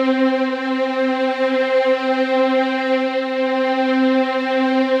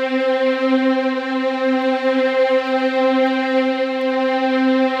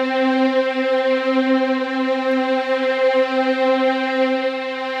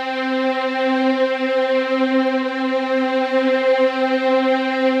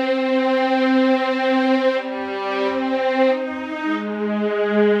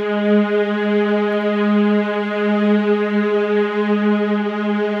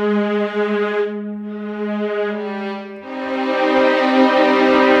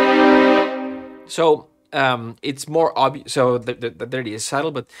 So it's more obvious. So there it is,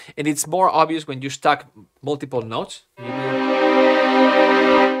 subtle, but and it's more obvious when you stack multiple notes.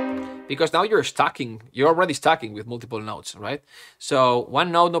 Because now you're stacking. You're already stacking with multiple notes, right? So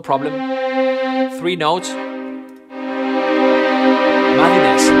one note, no problem. 3 notes.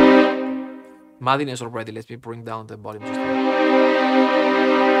 Muddiness already. Let me bring down the volume just a bit.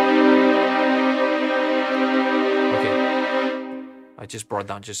 Okay. I just brought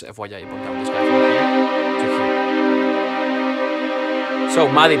down, just FYI, I brought down this guy from here to here. So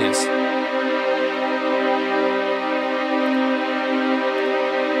muddiness.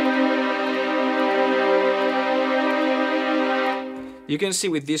 You can see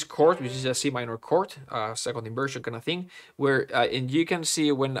with this chord, which is a C minor chord, second inversion kind of thing, where and you can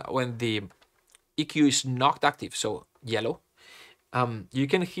see when the EQ is not active, so yellow, you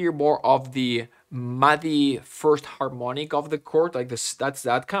can hear more of the muddy first harmonic of the chord, like this. That's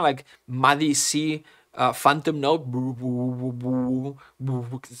that kind of like muddy C phantom note.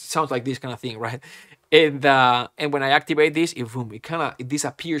 It sounds like this kind of thing, right? And when I activate this, it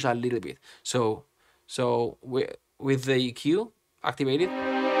disappears a little bit. So with the EQ activated,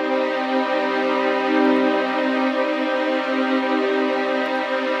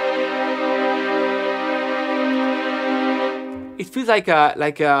 it feels like a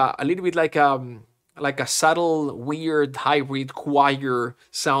little bit like a subtle, weird hybrid choir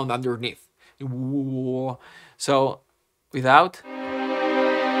sound underneath. So without.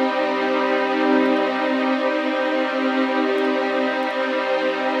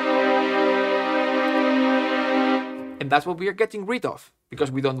 And that's what we are getting rid of, because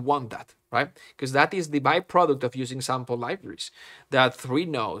we don't want that, right? Because that is the byproduct of using sample libraries. That 3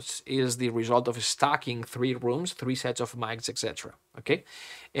 notes is the result of stacking 3 rooms, 3 sets of mics, etc. Okay,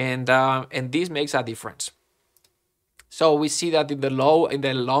 and this makes a difference. So we see that in the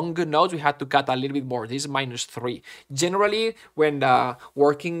long notes, we had to cut a little bit more. This is -3. Generally, when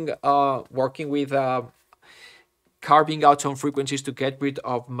working with carving out some frequencies to get rid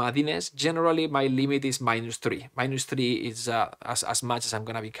of muddiness, generally my limit is -3. -3 is as much as I'm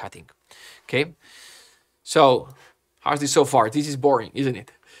gonna be cutting. Okay, so how's this so far? This is boring, isn't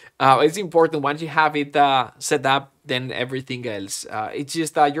it? It's important once you have it set up, then everything else. It's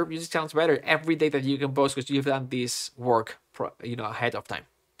just your music sounds better every day that you compose because you've done this work, ahead of time.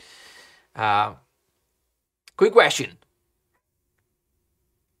 Quick question.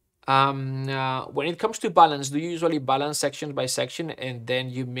 When it comes to balance, do you usually balance section by section and then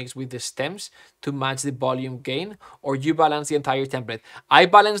you mix with the stems to match the volume gain, or you balance the entire template? I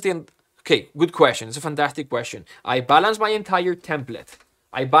balance okay, good question. It's a fantastic question. I balance my entire template.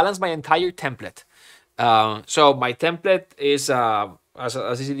 So my template is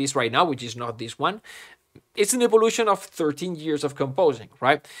as it is right now, which is not this one. It's an evolution of 13 years of composing,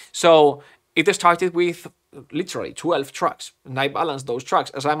 right? So it started with literally 12 tracks, and I balanced those tracks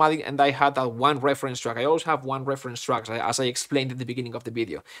as I'm adding, and I had that one reference track. I always have one reference track, as I explained at the beginning of the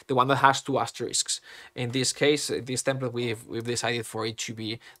video, the one that has 2 asterisks. In this case, this template, we've decided for it to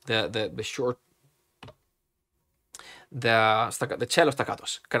be the short, the cello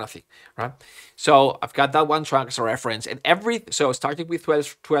staccatos kind of thing, right? So I've got that one track as a reference, and starting with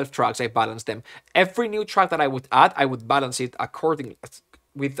 12 tracks, I balanced them. Every new track that I would add, I would balance it accordingly.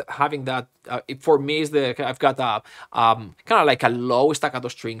 With having that, for me, I've got a kind of like a low staccato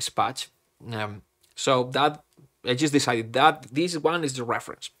strings patch. So that I just decided that this one is the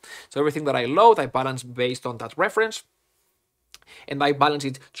reference. So everything that I load, I balance based on that reference, and I balance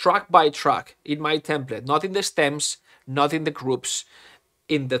it track by track in my template, not in the stems, not in the groups,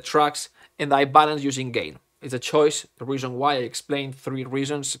 in the tracks, and I balance using gain. It's a choice. The reason why I explained 3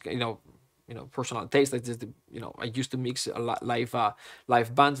 reasons, personal taste. I used to mix a lot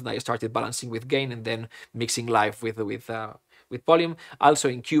live bands, and I started balancing with gain and then mixing live with volume. Also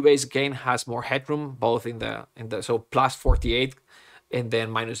in Cubase, gain has more headroom, both in the so plus 48 and then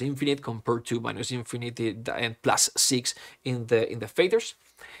minus infinite compared to minus infinity and plus 6 in the faders.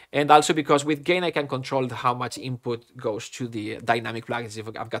 And also because with gain I can control how much input goes to the dynamic plugins if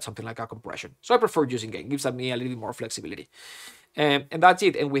I've got something like a compression. So I prefer using gain. It gives me a little bit more flexibility. And that's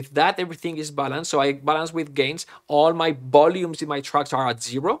it. And with that, everything is balanced. So I balance with gains. All my volumes in my tracks are at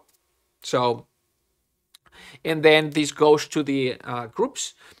 0. So, and then this goes to the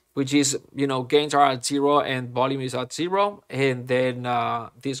groups, which is, gains are at 0 and volume is at 0. And then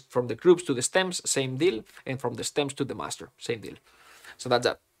this from the groups to the stems, same deal. And from the stems to the master, same deal. So that's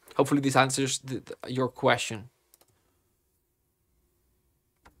that. Hopefully this answers your question.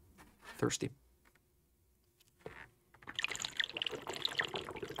 Thirsty.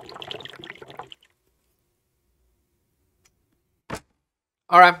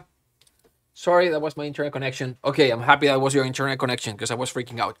 All right. Sorry, that was my internet connection. Okay, I'm happy that was your internet connection because I was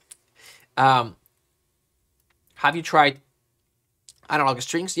freaking out. Have you tried analog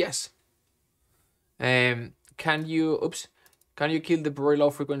strings? Yes. Can you kill the very low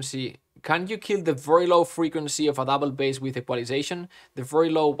frequency? Can you kill the very low frequency of a double bass with equalization? The very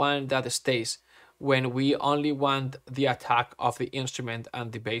low one that stays when we only want the attack of the instrument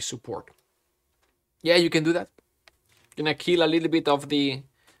and the bass support. Yeah, you can do that. gonna kill a little bit of the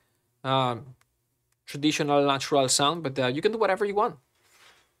um, traditional natural sound, but you can do whatever you want.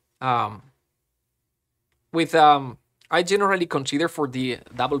 Um, with I generally consider for the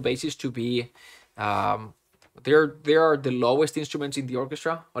double basses to be um, they are the lowest instruments in the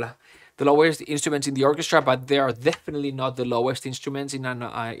orchestra. Hola. The lowest instruments in the orchestra, but they are definitely not the lowest instruments in a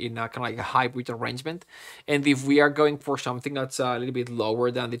kind of like a hybrid arrangement. And if we are going for something that's a little bit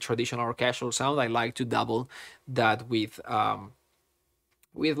lower than the traditional orchestral sound, I like to double that with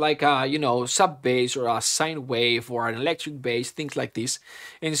like a sub bass or a sine wave or an electric bass, things like this.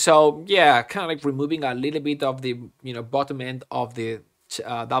 And so yeah, kind of like removing a little bit of the bottom end of the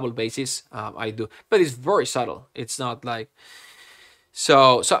double basses. I do, but it's very subtle. It's not like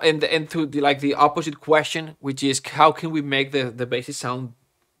and to the like the opposite question, which is how can we make the basses sound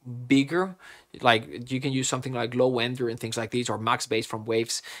bigger? Like you can use something like low ender and things like these, or max bass from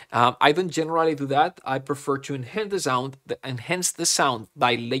waves. I don't generally do that. I prefer to enhance the sound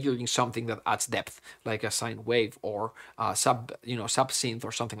by layering something that adds depth, like a sine wave or sub synth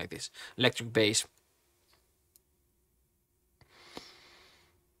or something like this, electric bass.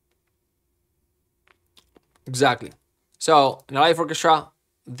 Exactly. So in a live orchestra,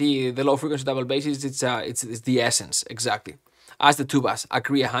 the low frequency double bass is it's the essence exactly. As the tubas,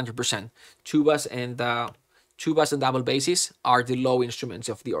 agree 100%. Tubas and double basses are the low instruments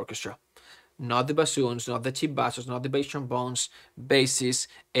of the orchestra, not the bassoons, not the cheap bassos, not the bass trombones, basses,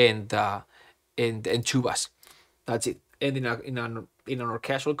 and tubas. That's it. And in an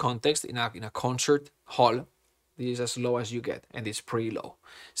orchestral context, in a concert hall, this is as low as you get, and it's pretty low.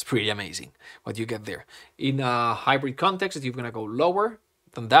 It's pretty amazing what you get there. In a hybrid context, you're gonna go lower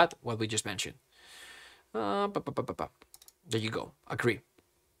than that, what we just mentioned. There you go. Agree.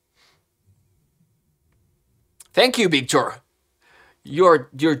 Thank you, Victor. You're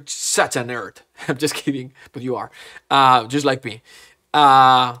such a nerd. I'm just kidding, but you are. Just like me.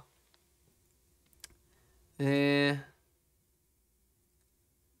 Uh, eh,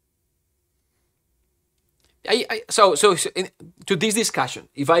 to this discussion,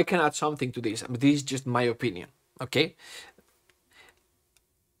 if I can add something to this, I mean, this is just my opinion. Okay,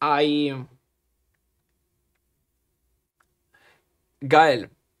 I Gael,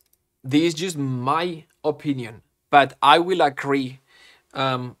 this is just my opinion, but I will agree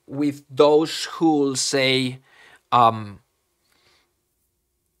with those who will say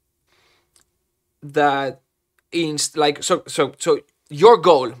that in like so your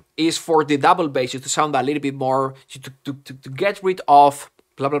goal is for the double bass to sound a little bit more to get rid of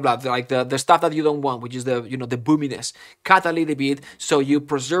blah blah blah, like the stuff that you don't want, which is the boominess, cut a little bit so you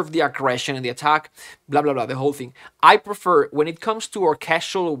preserve the aggression and the attack, blah blah blah, the whole thing. I prefer, when it comes to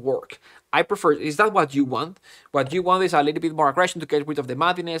orchestral work, I prefer, is that what you want? What you want is a little bit more aggression to get rid of the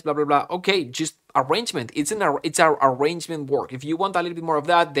madness, blah blah blah. Okay, just arrangement. It's our arrangement work. If you want a little bit more of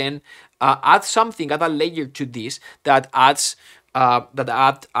that, then add something, add a layer to this that adds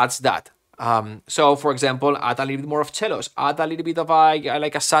that. So for example, add a little bit more of cellos, add a little bit of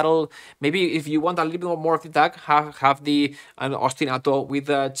like a subtle, maybe if you want a little bit more of the attack, have the ostinato with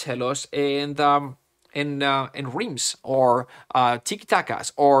the cellos and rims, or tiki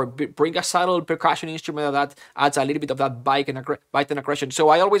takas, or bring a subtle percussion instrument that adds a little bit of that bite and aggression. So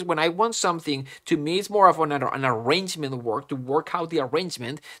I always, when I want something, to me it's more of an arrangement work, to work out the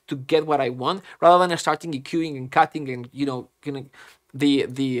arrangement to get what I want, rather than starting EQing and cutting and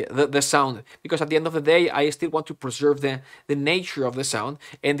the sound, because at the end of the day I still want to preserve the nature of the sound,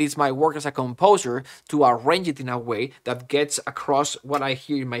 and it's my work as a composer to arrange it in a way that gets across what I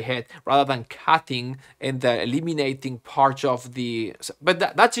hear in my head, rather than cutting and eliminating parts of the. But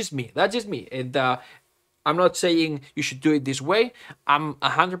that's just me, and I'm not saying you should do it this way. I'm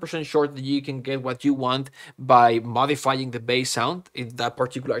 100% sure that you can get what you want by modifying the bass sound in that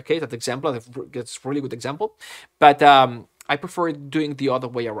particular case. That example, that's a really good example. But I prefer doing the other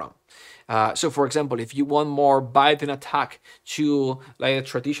way around. So, for example, if you want more bite and attack to like a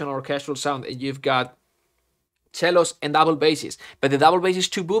traditional orchestral sound, and you've got cellos and double basses, but the double bass is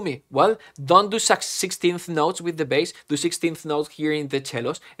too boomy, well, don't do 16th notes with the bass, do 16th notes here in the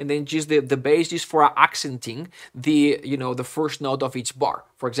cellos, and then just the bass just for accenting the the first note of each bar,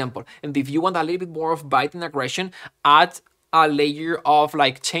 for example. And if you want a little bit more of bite and aggression, add a layer of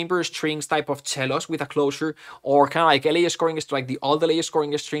like chamber strings type of cellos with a closure, or kind of like LA scoring, like all the layer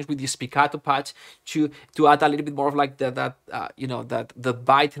scoring strings with the spiccato patch to add a little bit more of like that the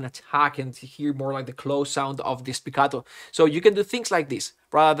bite and attack, and to hear more like the close sound of the spiccato. So you can do things like this,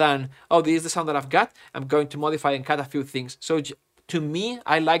 rather than, oh, this is the sound that I've got, I'm going to modify and cut a few things. So to me,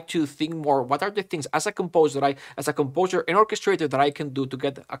 I like to think more. What are the things as a composer as a composer and orchestrator that I can do to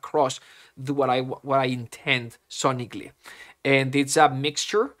get across what I intend sonically, and it's a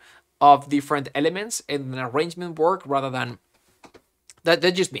mixture of different elements and an arrangement work rather than that.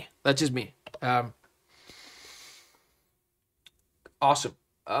 That's just me. That's just me. Awesome.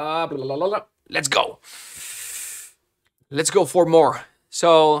 Blah, blah, blah, blah. Let's go. Let's go for more.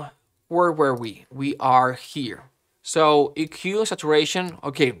 So where were we? We are here. So EQ, saturation.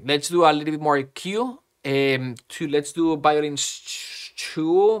 Okay, let's do a little bit more EQ. Let's do violins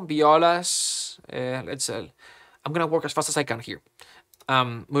 2, violas. I'm gonna work as fast as I can here.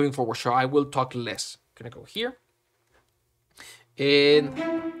 Moving forward, so I will talk less. Gonna go here. And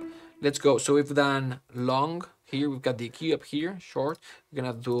let's go. So we've done long here. We've got the EQ up here, short. We're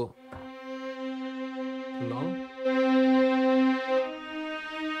gonna do long.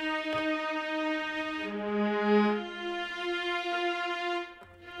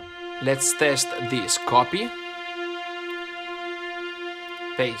 Let's test this. Copy,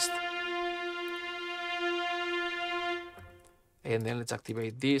 paste, and then let's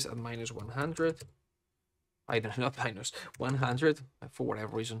activate this at minus 100. I don't know, minus 100 for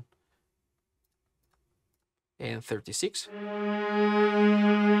whatever reason, and 36.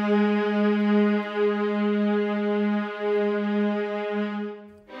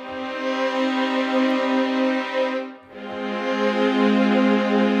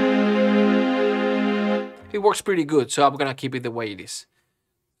 It works pretty good, so I'm gonna keep it the way it is.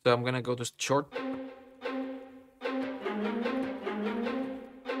 So I'm gonna go to short.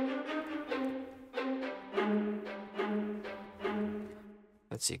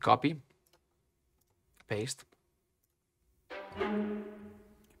 Let's see, copy, paste,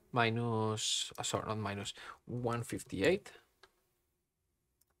 minus, sorry, not minus, 158,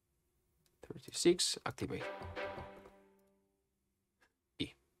 36, activate.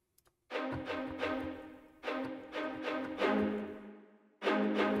 E.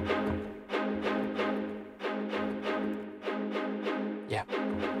 Yeah.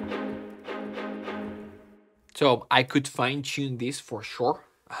 So I could fine tune this for sure,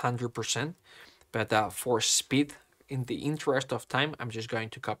 100%, but for speed, in the interest of time, I'm just going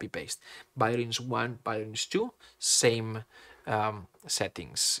to copy paste. Violins 1, violins 2, same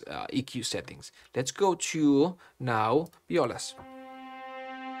settings, EQ settings. Let's go to now violas.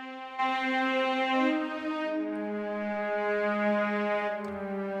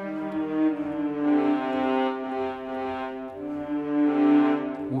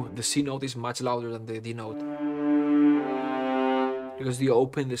 Ooh, the C note is much louder than the D note because you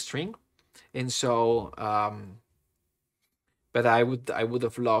open the string, and so but I would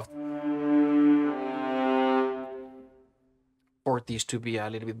have loved for this to be a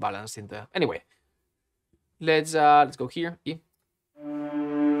little bit balanced in the anyway. Let's go here. E.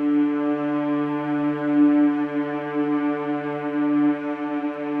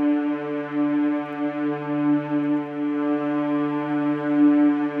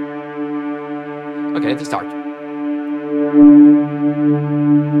 Okay, let's start.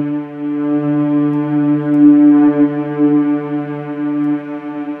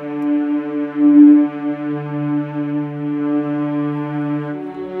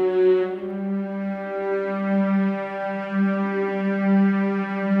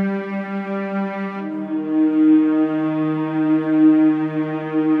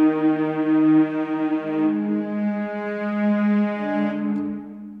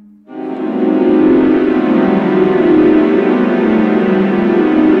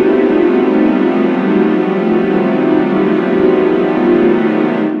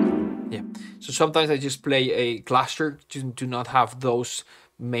 Sometimes I just play a cluster to not have those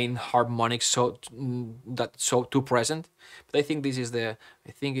main harmonics so too present. But I think this is I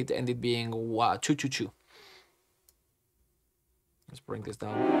think it ended being 222. Let's bring this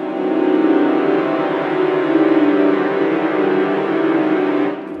down.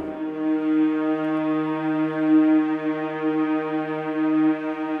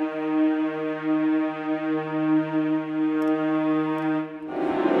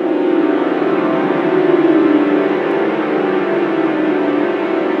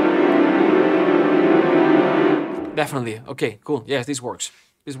 Definitely. Okay, cool. Yes, this works.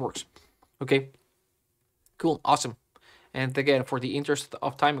 This works. Okay, cool. Awesome. And again, for the interest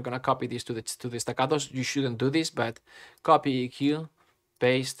of time, I'm gonna copy this to the staccatos. You shouldn't do this, but copy EQ,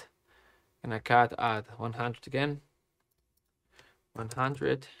 paste, and I cut at 100 again.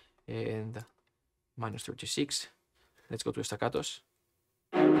 100 and minus 36. Let's go to staccatos.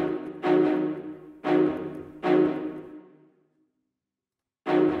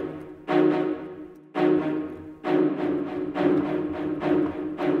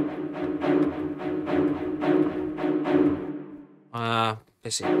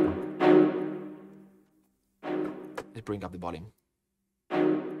 Let's see. Let's bring up the volume.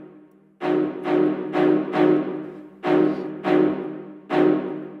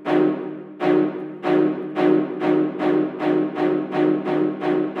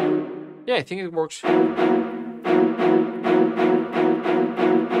 Yeah, I think it works.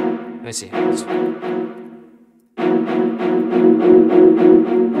 Let's see.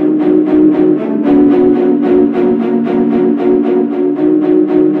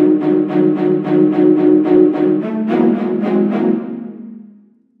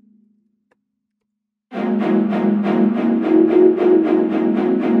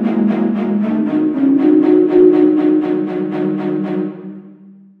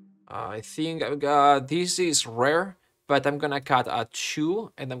 I think this is rare, but I'm gonna cut at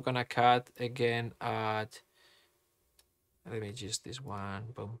 2, and I'm gonna cut again at, let me just this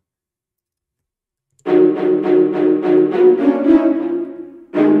one, boom.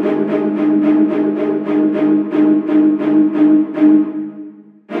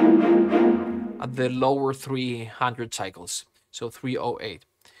 At the lower 300 cycles, so 308.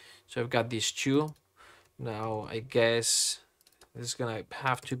 So I've got these 2. Now I guess this is gonna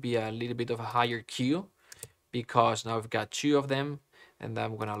have to be a little bit of a higher Q, because now I've got 2 of them, and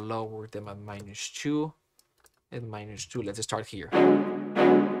I'm gonna lower them at -2 and -2. Let's start here.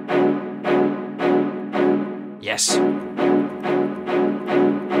 Yes.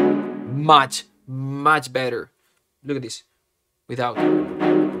 Much better. Look at this. Without.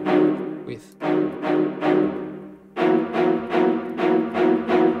 With.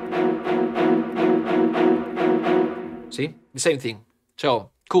 See? The same thing.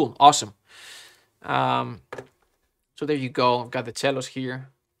 So, cool. Awesome. So there you go. I've got the cellos here.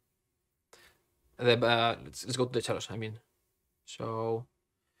 Let's go to the cellos, I mean. So,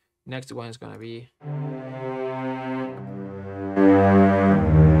 next one is going to be...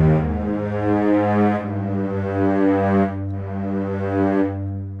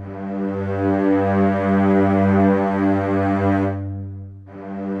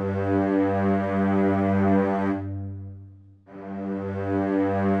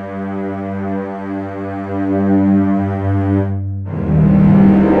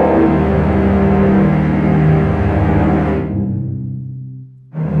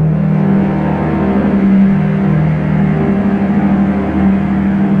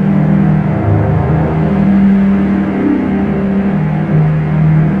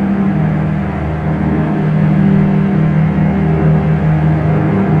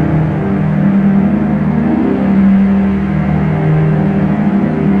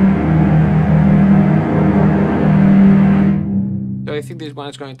 I think this one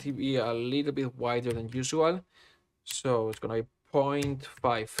is going to be a little bit wider than usual. So it's going to be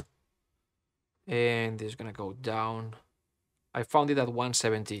 0.5. And this is going to go down. I found it at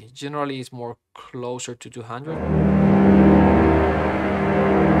 170. Generally, it's more closer to 200.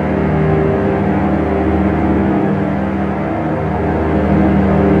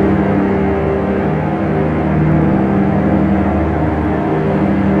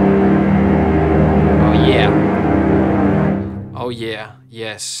 Yeah,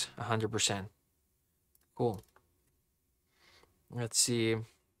 yes, 100%. Cool. Let's see. I'm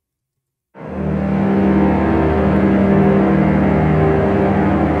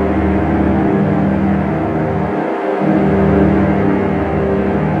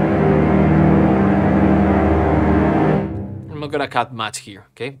not gonna cut much here,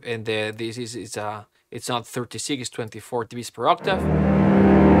 okay? And this is it's not 36, it's 24 dBs per octave.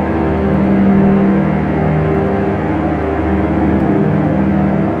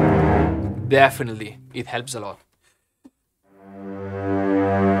 Definitely, it helps a lot.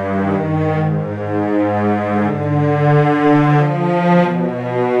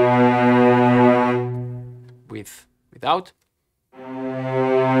 Without.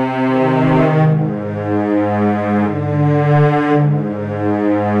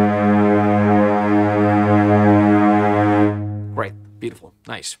 Great, beautiful,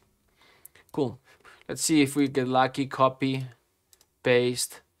 nice, cool. Let's see if we get lucky. Copy,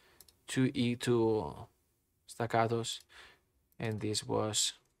 paste. 2E2 staccatos, and this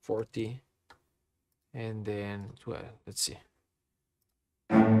was 40, and then 12. Let's see.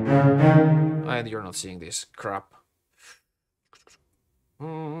 And you're not seeing this crap.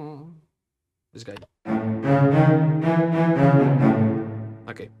 This guy.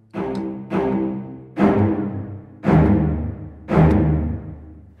 Okay.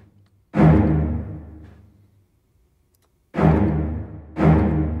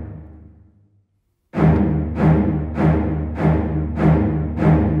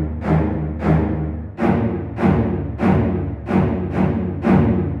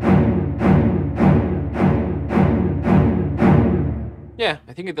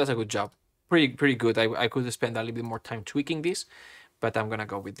 I think it does a good job. Pretty good. I could spend a little bit more time tweaking this, but I'm gonna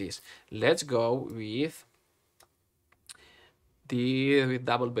go with this. Let's go with the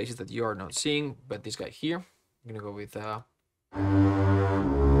double basses that you are not seeing, but this guy here. I'm gonna go with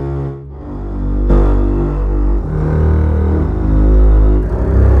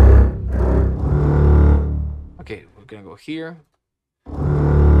okay, we're gonna go here.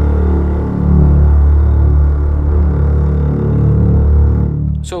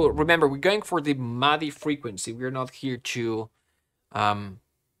 So remember, we're going for the MADI frequency. We're not here to kind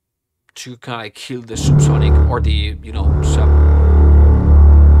of kill the subsonic or the sub.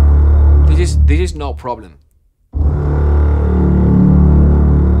 This is no problem.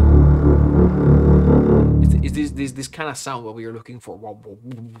 It's this kind of sound what we are looking for.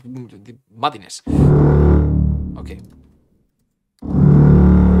 The muddiness. Okay.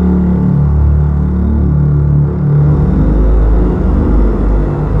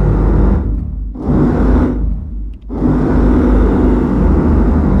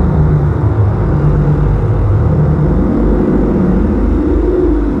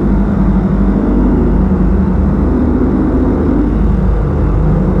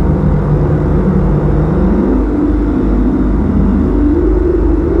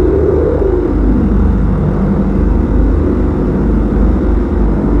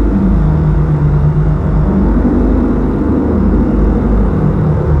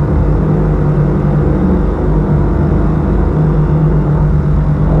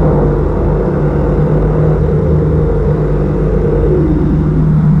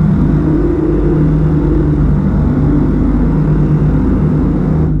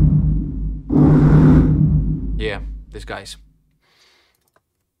 Guys.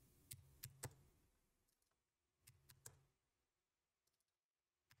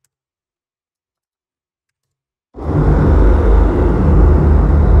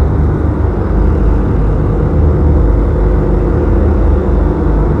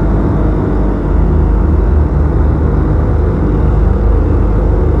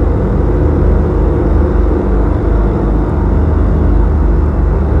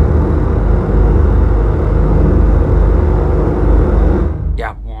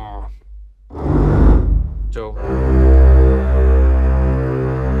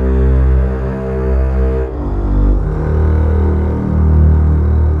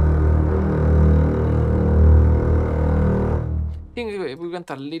 We went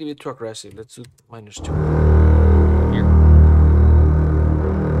a little bit too aggressive. Let's do -2 here.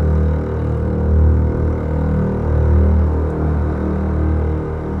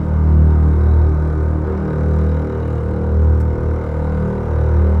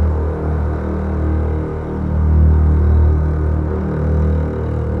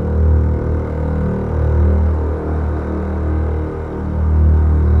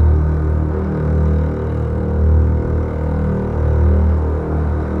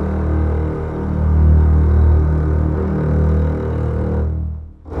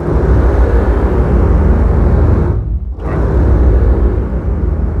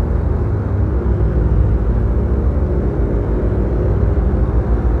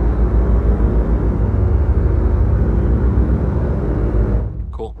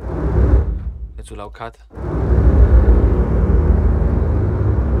 Cut.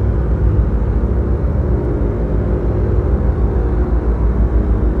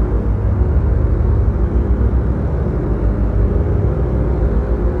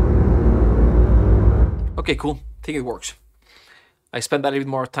 Okay, cool. I think it works. I spent a little bit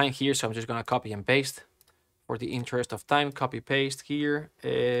more time here, so I'm just gonna copy and paste for the interest of time. Copy paste here,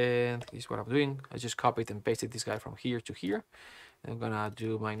 and this is what I'm doing. I just copied and pasted this guy from here to here. I'm gonna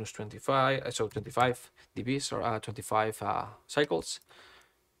do -25, so 25 dBs or 25 cycles,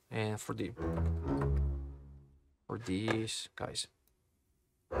 and for these guys.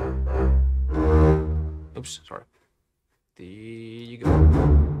 Oops, sorry. There you go.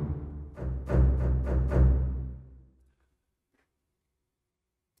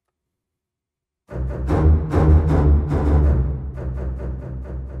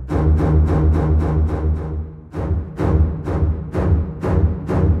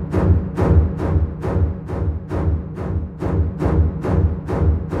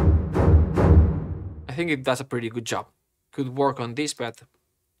 I think it does a pretty good job. Could work on this, but I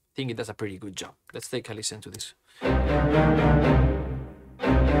think it does a pretty good job. Let's take a listen to this.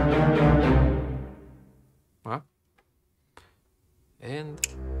 Huh? And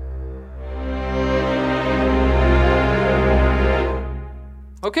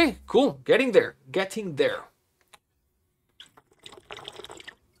okay, cool. Getting there.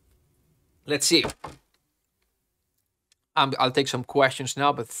 Let's see. I'll take some questions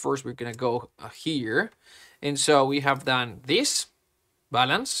now, but first we're gonna go here. And so we have done this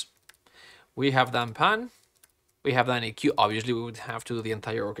balance, we have done pan, we have done EQ. Obviously, we would have to do the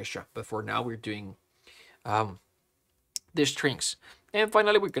entire orchestra, but for now we're doing the strings. And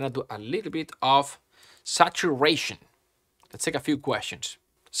finally, we're gonna do a little bit of saturation. Let's take a few questions.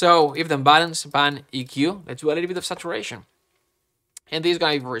 So if then balance, pan, EQ, let's do a little bit of saturation. And this is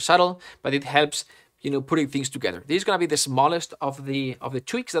gonna be very subtle, but it helps, you know, putting things together. This is gonna be the smallest of the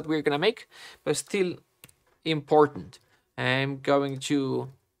tweaks that we're gonna make, but still important. I'm going to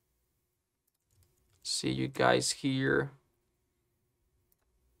see you guys here.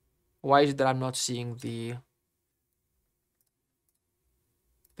 Why is it that I'm not seeing the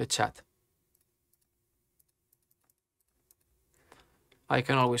chat? I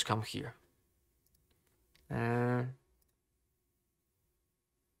can always come here. And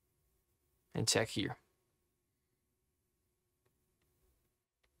check here.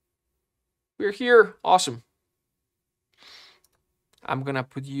 We're here. Awesome. I'm gonna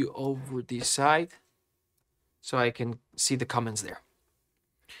put you over this side so I can see the comments there.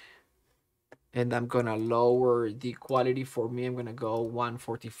 And I'm gonna lower the quality. For me, I'm gonna go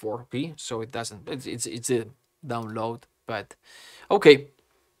 144p, so it doesn't, it's a download, but okay.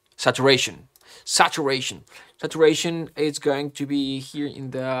 Saturation is going to be here in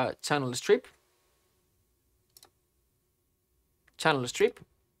the channel strip.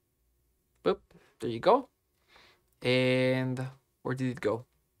 Boop, there you go. And where did it go?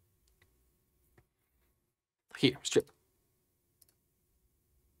 Here, strip.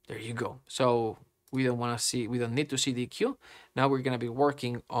 There you go. So we don't want to see, we don't need to see the EQ. Now we're going to be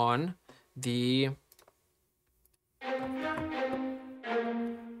working on the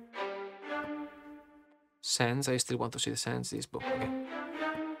sense. I still want to see the sense. This book. Okay.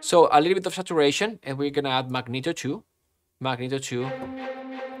 So a little bit of saturation, and we're going to add magneto 2. Magneto 2.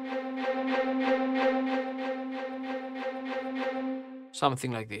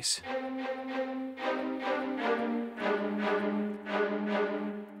 Something like this.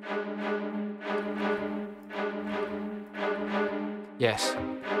 Yes,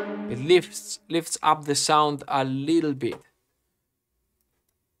 it lifts up the sound a little bit,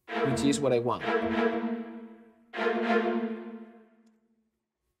 which is what I want.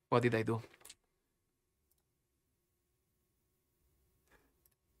 What did I do?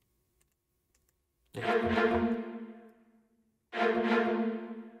 Yeah.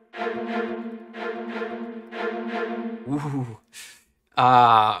 Ooh.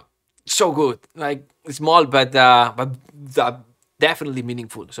 So good. Like small, but definitely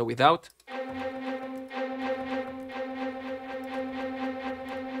meaningful. So without.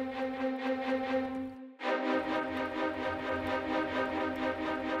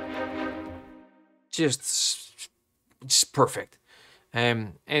 Just perfect.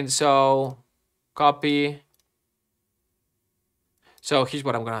 And so copy. So here's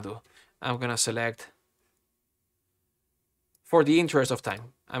what I'm gonna do. I'm gonna select, for the interest of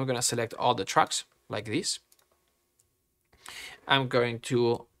time, I'm gonna select all the tracks like this. I'm going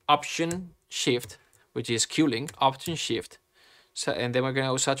to Option Shift, which is Q-Link, Option Shift. So, and then we're gonna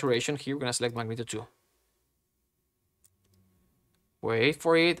go saturation. Here we're gonna select magneto 2. Wait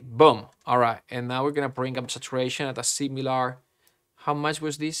for it. Boom. All right. And now we're gonna bring up saturation at a similar. How much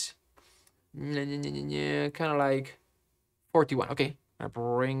was this? Kind of like 41. Okay. I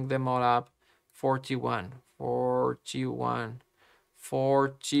bring them all up. 41. 41.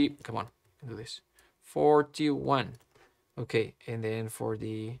 40. Come on. Do this. 41. Okay. And then for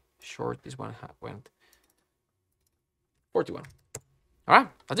the short, this one went 41. All right.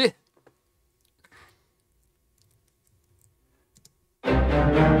 That's it.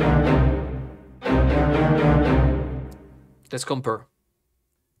 Let's compare.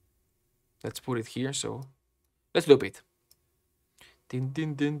 Let's put it here. So let's loop it. Ding,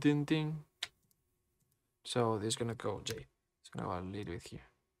 ding, ding, ding, ding. So this is gonna go J. It's gonna go a little bit here.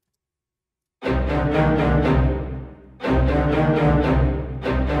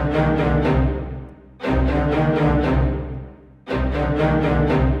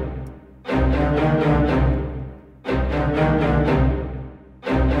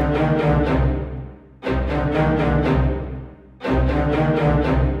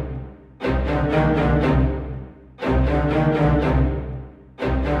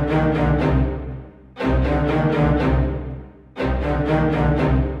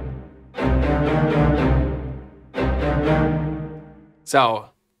 So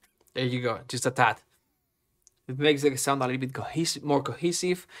there you go, just a tad. It makes the sound a little bit cohesive, more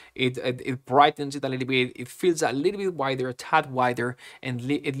cohesive. It brightens it a little bit. It feels a little bit wider, a tad wider, and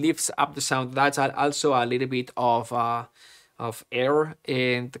it lifts up the sound. That's also a little bit of air,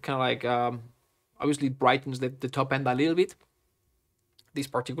 and kind of like obviously brightens the top end a little bit. This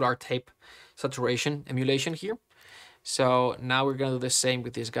particular tape saturation emulation here. So now we're gonna do the same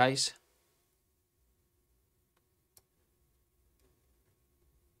with these guys.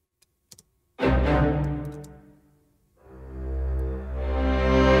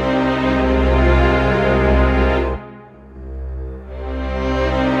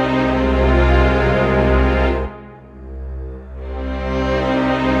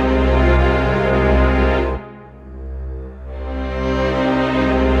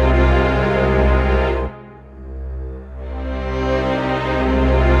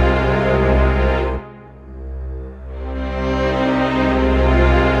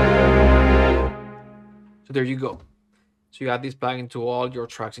 So there you go. So you add this plugin to all your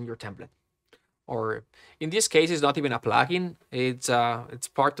tracks in your template. Or in this case, it's not even a plugin. It's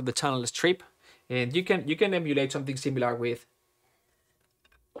part of the channel strip, and you can emulate something similar with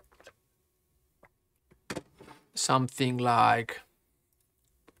something like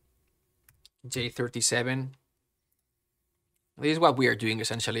J37. This is what we are doing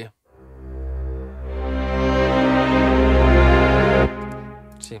essentially.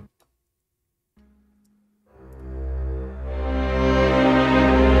 See.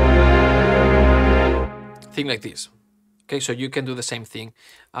 Thing like this. Okay, so you can do the same thing.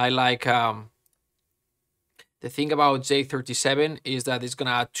 I like the thing about J37 is that it's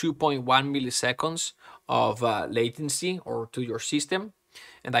gonna add 2.1 milliseconds of latency or to your system,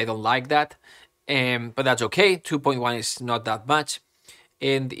 and I don't like that. But that's okay. 2.1 is not that much,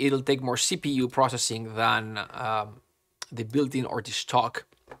 and it'll take more CPU processing than the built-in or the stock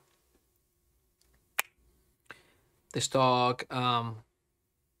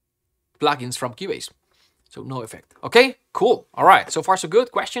plugins from Cubase. So no effect. Okay, cool. All right, so far so good.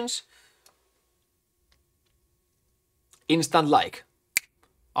 Questions? Instant like.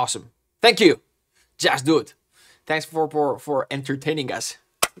 Awesome. Thank you. Just do it. Thanks for entertaining us.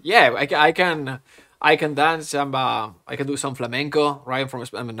 Yeah, I can dance. I can do some flamenco. Right from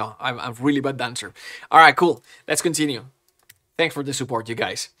no, I'm a really bad dancer. All right, cool. Let's continue. Thanks for the support, you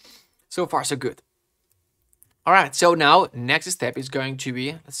guys. So far so good. All right, so now next step is going to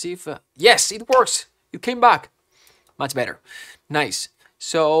be, let's see if yes, it works. It came back. Much better. Nice.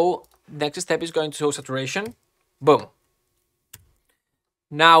 So next step is going to show saturation. Boom.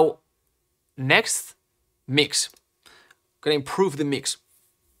 Now, next, mix. Gonna improve the mix.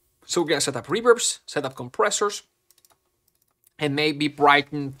 So we're gonna set up reverbs, set up compressors, and maybe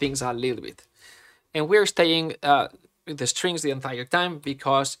brighten things a little bit. And we're staying with the strings the entire time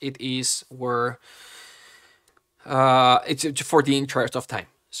because it is where it's for the interest of time.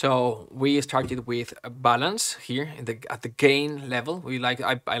 So we started with a balance here at the gain level.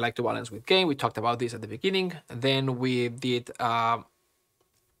 I like to balance with gain. We talked about this at the beginning. And then we did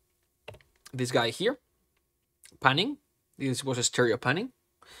this guy here, panning. This was a stereo panning.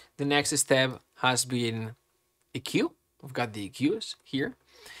 The next step has been EQ. We've got the EQs here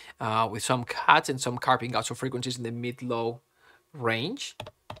with some cuts and some carving out of frequencies in the mid-low range.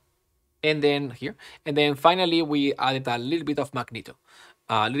 And then here, and then finally we added a little bit of magneto,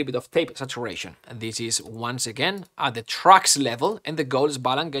 a little bit of tape saturation. And this is once again at the tracks level, and the goal is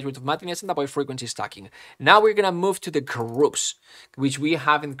balance, get rid of mattiness, and avoid frequency stacking. Now we're gonna move to the groups, which we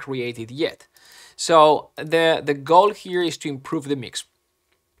haven't created yet. So the goal here is to improve the mix.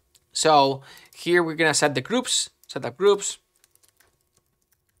 So here we're gonna set the groups, set up groups,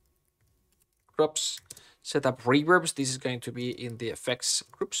 set up reverbs. This is going to be in the effects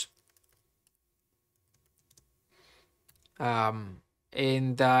groups.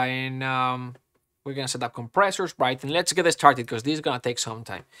 And then we're gonna set up compressors, right? And let's get started because this is gonna take some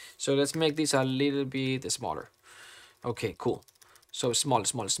time. So let's make this a little bit smaller. Okay, cool. So small.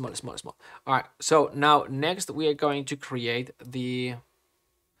 All right. So now next we are going to create the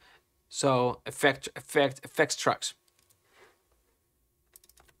effects tracks.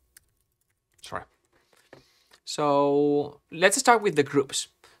 Sorry. So let's start with the groups.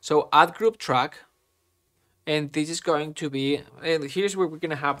 So add group track. And this is going to be, and here's where we're going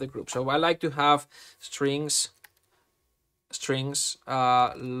to have the group. So I like to have strings,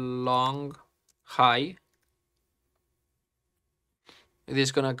 long, high. It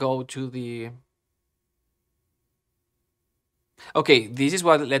is going to go to the, okay, this is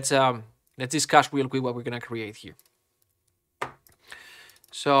what, let's discuss real quick what we're going to create here.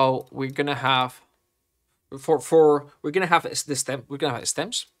 So we're going to have, we're going to have the stem, we're going to have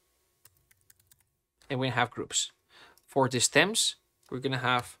stems. and we're gonna have groups. For the stems, we're gonna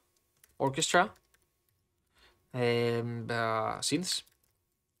have orchestra and synths.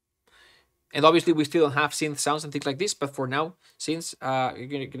 And obviously we still don't have synth sounds and things like this, but for now, since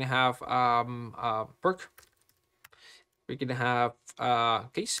you're gonna have perk, we're gonna have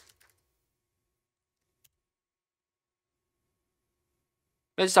case.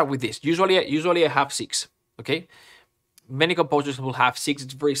 Let's start with this. Usually I have 6. Okay, many composers will have 6.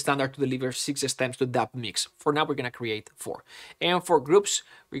 It's very standard to deliver 6 stems to that mix. For now, we're gonna create 4. And for groups,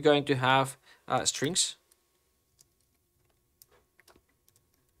 we're going to have strings.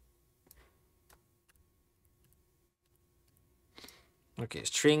 Okay,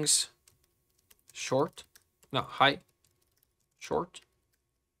 strings, short, no, high, short,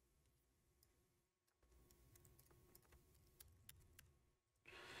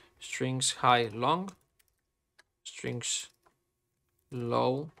 strings, high, long, strings,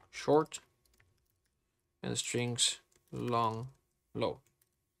 low, short, and strings, long, low.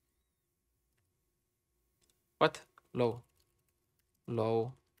 What? Low,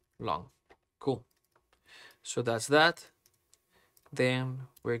 low, long. Cool. So that's that. Then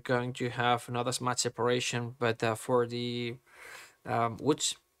we're going to have not as much separation, but for the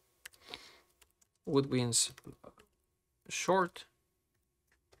woodwinds short,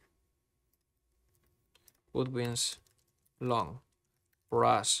 woodwinds long,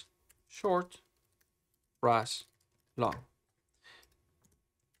 brass short, brass long.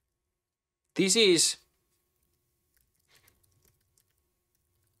 This is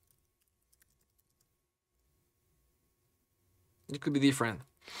it could be different.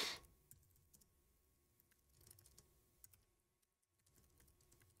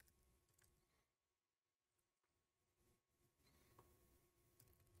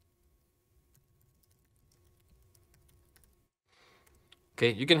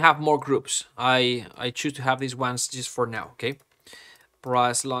 Okay, you can have more groups. I choose to have these ones just for now. Okay,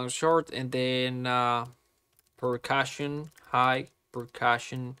 brass long short, and then percussion high,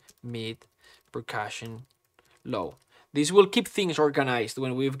 percussion mid, percussion low. This will keep things organized.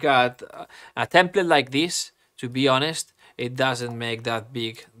 When we've got a template like this, to be honest, it doesn't make that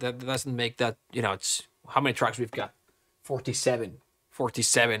big. That doesn't make that, it's how many tracks we've got? 47.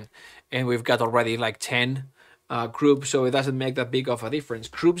 47. And we've got already like 10 groups, so it doesn't make that big of a difference.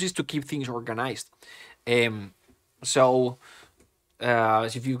 Groups is to keep things organized. So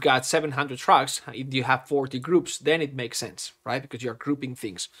if you've got 700 tracks, if you have 40 groups, then it makes sense, right? Because you're grouping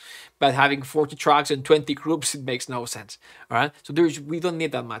things. But having 40 tracks and 20 groups, it makes no sense, all right? So we don't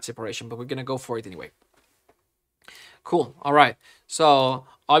need that much separation, but we're going to go for it anyway. Cool, all right. So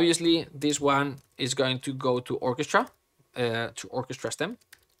obviously, this one is going to go to orchestra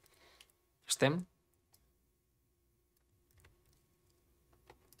stem,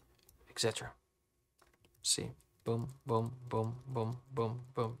 etc. See, boom, boom, boom, boom, boom,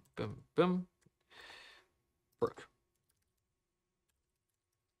 boom, boom, boom. Work.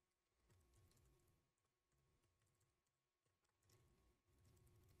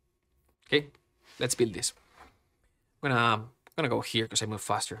 Okay, let's build this. I'm gonna go here because I move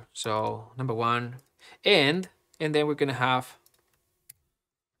faster. So number 1, and then we're gonna have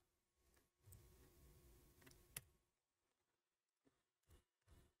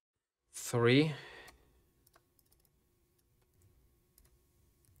three.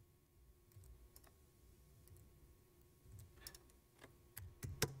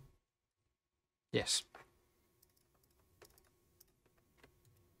 Yes.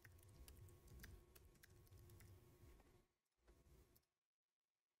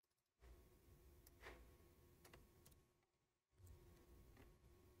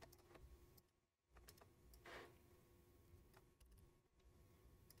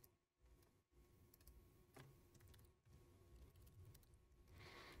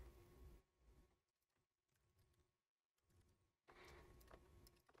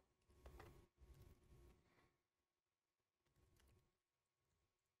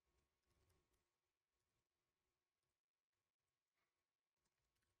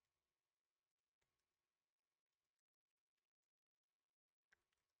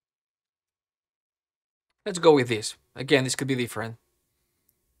 Let's go with this. Again, this could be different.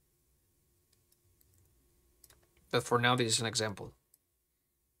 But for now, this is an example.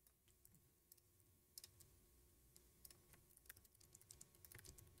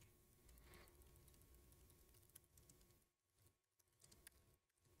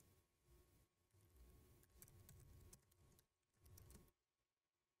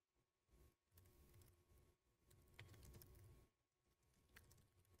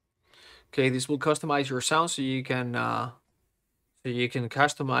 Okay, this will customize your sound so you can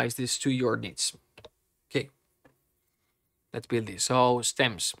customize this to your needs. Let's build this. So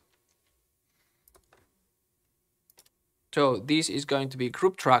stems. So this is going to be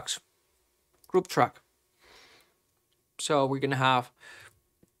group tracks. Group track. So we're gonna have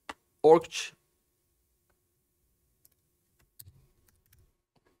orch.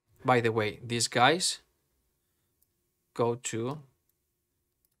 By the way, these guys go to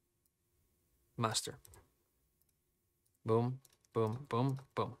master. Boom, boom, boom,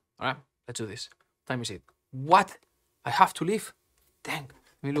 boom. All right, let's do this. What time is it? What? I have to leave. Dang.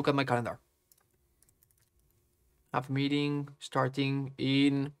 Let me look at my calendar. Have a meeting starting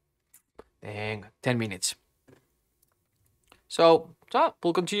in 10 minutes. So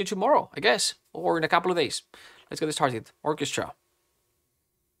we'll continue tomorrow, I guess, or in a couple of days. Let's get started. Orchestra.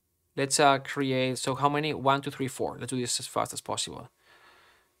 Let's create. So how many? 1, 2, 3, 4. Let's do this as fast as possible.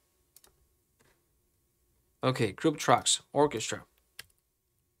 Okay, group tracks, orchestra,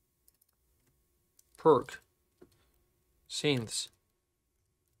 perk, synths,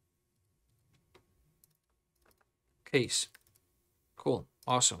 case. Cool,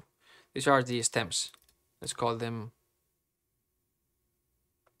 awesome. These are the stems. Let's call them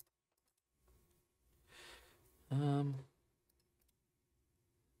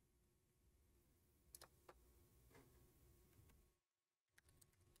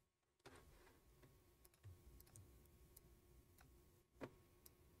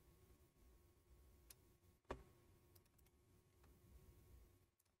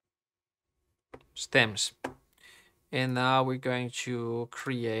stems. And now we're going to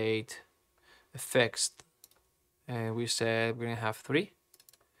create effects. And we said we're gonna have 3.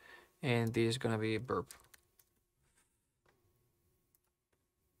 And this is gonna be verb.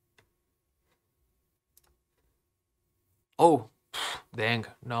 Oh, dang,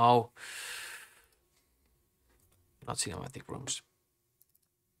 no. Not cinematic rooms.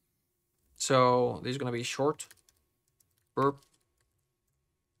 So this is gonna be short, verb,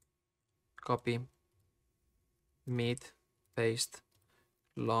 copy, mid, paste,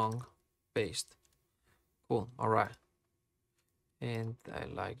 long, paste. Cool, all right. And I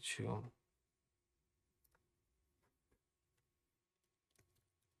like to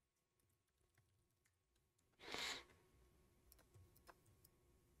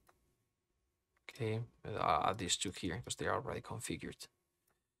okay, I'll add these two here because they are already configured.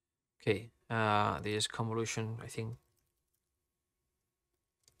 Okay, this convolution, I think.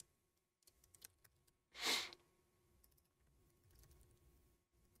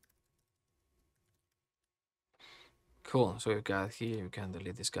 Cool, so we've got here, we can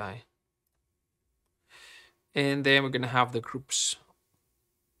delete this guy. And then we're gonna have the groups.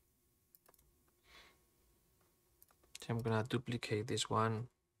 So I'm gonna duplicate this one.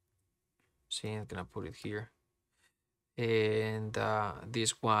 See, I'm gonna put it here. And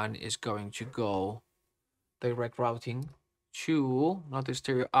this one is going to go direct routing to, not the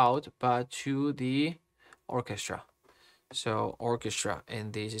stereo out, but to the orchestra. So orchestra,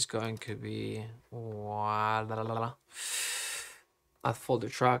 and this is going to be add folder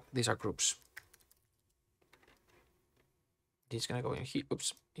track. These are groups. This is gonna go in here.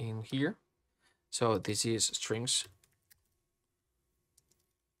 Oops, in here. So this is strings.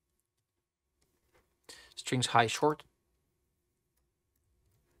 Strings high short.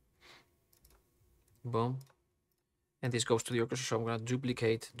 Boom. And this goes to the orchestra. So I'm gonna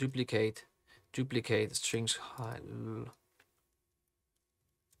duplicate strings high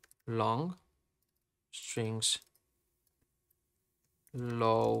long, strings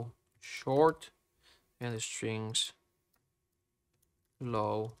low short, and the strings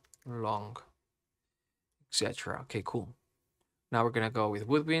low long, etc. Okay, cool. Now we're gonna go with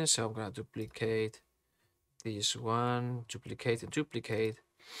woodwind. So I'm gonna duplicate this one, duplicate and duplicate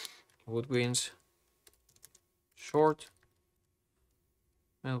woodwinds short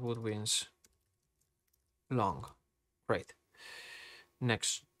and woodwinds long. Great.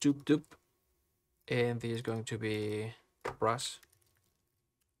 Next, dup, and this is going to be brass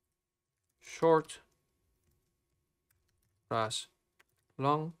short, brass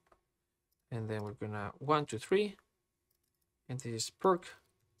long, and then we're gonna 1, 2, 3, and this is perk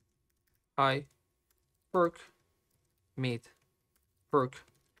high, perk mid, perk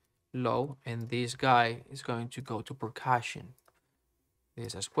low, and this guy is going to go to percussion.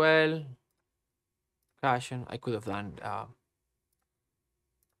 This as well, percussion. I could have done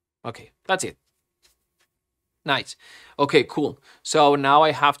okay, that's it. Nice. Okay, cool. So now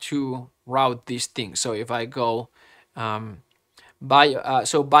I have to route these things. So if I go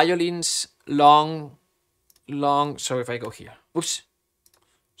so violins long. So if I go here, oops,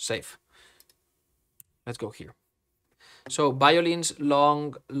 save. Let's go here. So violins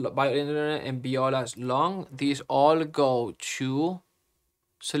long, violin and violas long. These all go to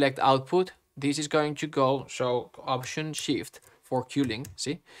select output. This is going to go, so option shift for Q-Link,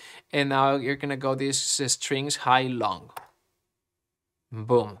 see? And now you're gonna go this strings high long.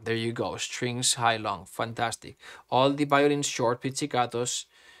 Boom, there you go, strings high long, fantastic. All the violins short pizzicatos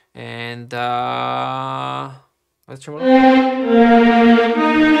and what's tremolo?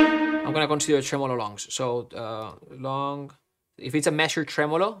 I'm gonna consider tremolo longs. So long, if it's a measured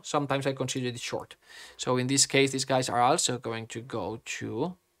tremolo, sometimes I consider it short. So in this case, these guys are also going to go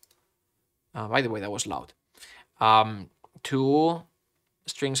to, by the way, that was loud. To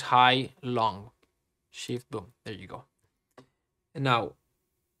strings high, long, shift, boom, there you go. And now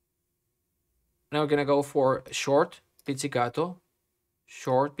we're gonna go for short pizzicato,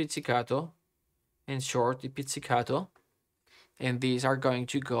 and short pizzicato. And these are going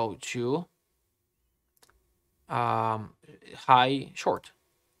to go to high, short.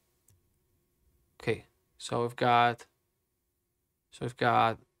 Okay, so we've got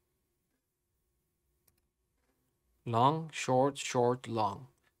long, short, short, long,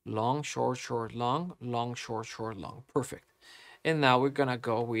 long, short, short, long, long, short, short, long. Perfect. And now we're gonna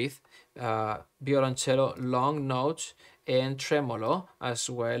go with violoncello long notes and tremolo, as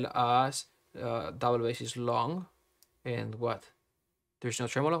well as double basses long. And what? There's no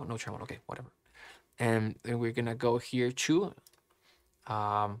tremolo? No tremolo, okay, whatever. And then we're gonna go here to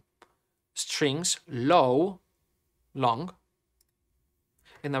strings low, long.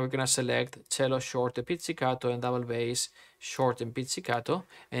 And now we're gonna select cello short and pizzicato and double bass short and pizzicato.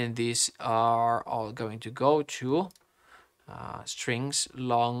 And these are all going to go to strings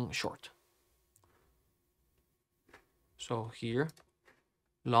long, short. So here,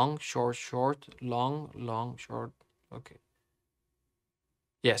 long, short, short, long, long, short. Okay.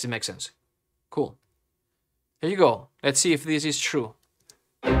 Yes, it makes sense. Cool. There you go. Let's see if this is true.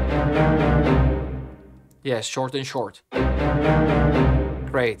 Yes, short and short.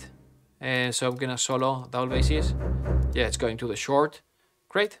 Great. And so I'm gonna solo double basses. Yeah, it's going to the short.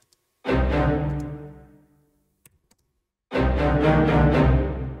 Great.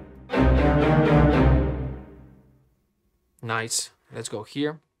 Nice. Let's go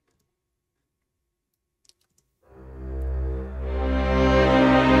here.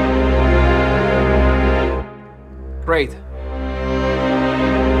 Great.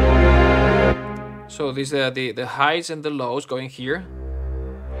 So these are the highs and the lows going here.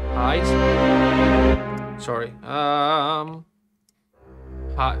 Highs. Sorry.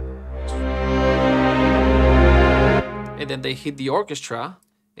 High. And then they hit the orchestra,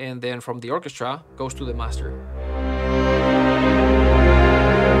 and then from the orchestra goes to the master.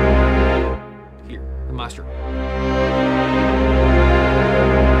 Here, the master.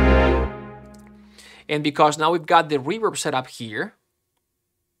 And because now we've got the reverb set up here,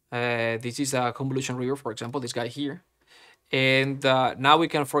 this is a convolution reverb, for example, this guy here. And now we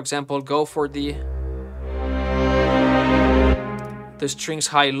can, for example, go for the strings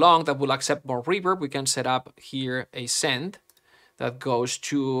high long that will accept more reverb. We can set up here a send that goes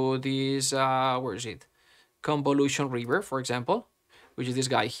to this, where is it? Convolution reverb, for example, which is this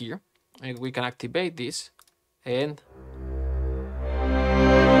guy here. And we can activate this and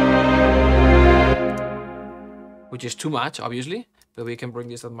which is too much, obviously, but we can bring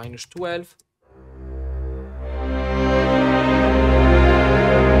this at -12.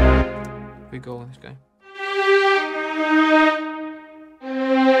 We go on this guy.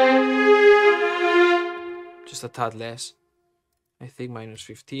 Just a tad less. I think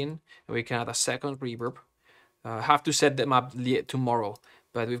 -15. And we can add a second reverb. Have to set them up tomorrow,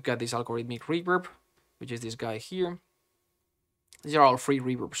 but we've got this algorithmic reverb, which is this guy here. These are all free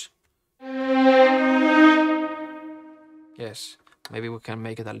reverbs. Yes, maybe we can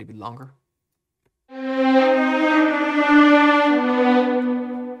make it a little bit longer.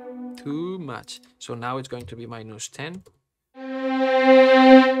 Too much. So now it's going to be -10.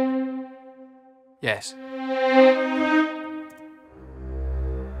 Yes.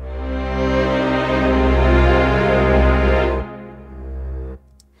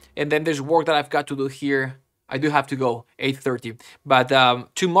 And then there's work that I've got to do here. I do have to go 8:30, but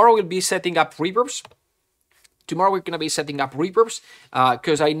tomorrow we'll be setting up reverbs. Tomorrow we're going to be setting up reverbs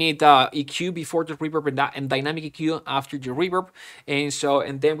because I need EQ before the reverb and dynamic EQ after the reverb. And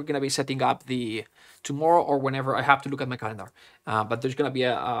then we're going to be setting up the tomorrow or whenever. I have to look at my calendar. But there's going to be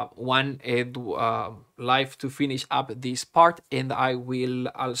a one live to finish up this part. And I will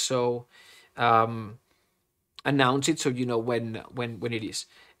also announce it so you know when it is.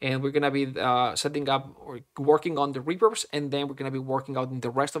 And we're going to be setting up or working on the reverbs. And then we're going to be working out in the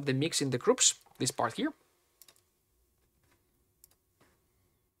rest of the mix in the groups, this part here.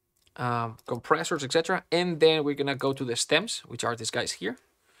 compressors, etc. And then we're gonna go to the stems, which are these guys here.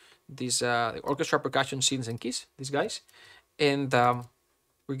 These the orchestra, percussion, synths, and keys. These guys, and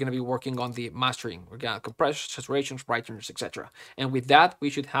we're gonna be working on the mastering. We're gonna compress, saturations, brighteners, etc. And with that, we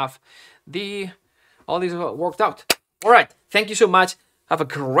should have all these worked out. All right. Thank you so much. Have a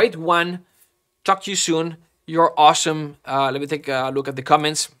great one. Talk to you soon. You're awesome. Let me take a look at the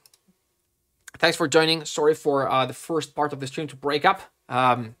comments. Thanks for joining. Sorry for the first part of the stream to break up.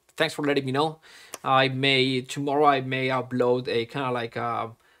 Thanks for letting me know. Tomorrow I may upload a kind of like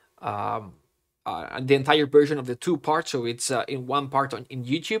the entire version of the two parts, so it's in one part in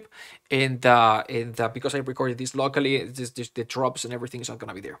YouTube, and because I recorded this locally, the drops and everything is not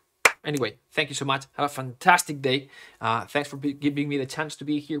gonna be there. Anyway, thank you so much. Have a fantastic day. Thanks for giving me the chance to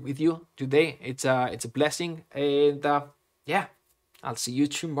be here with you today. It's a blessing, and yeah, I'll see you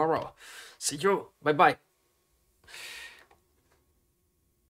tomorrow. See you. Bye bye.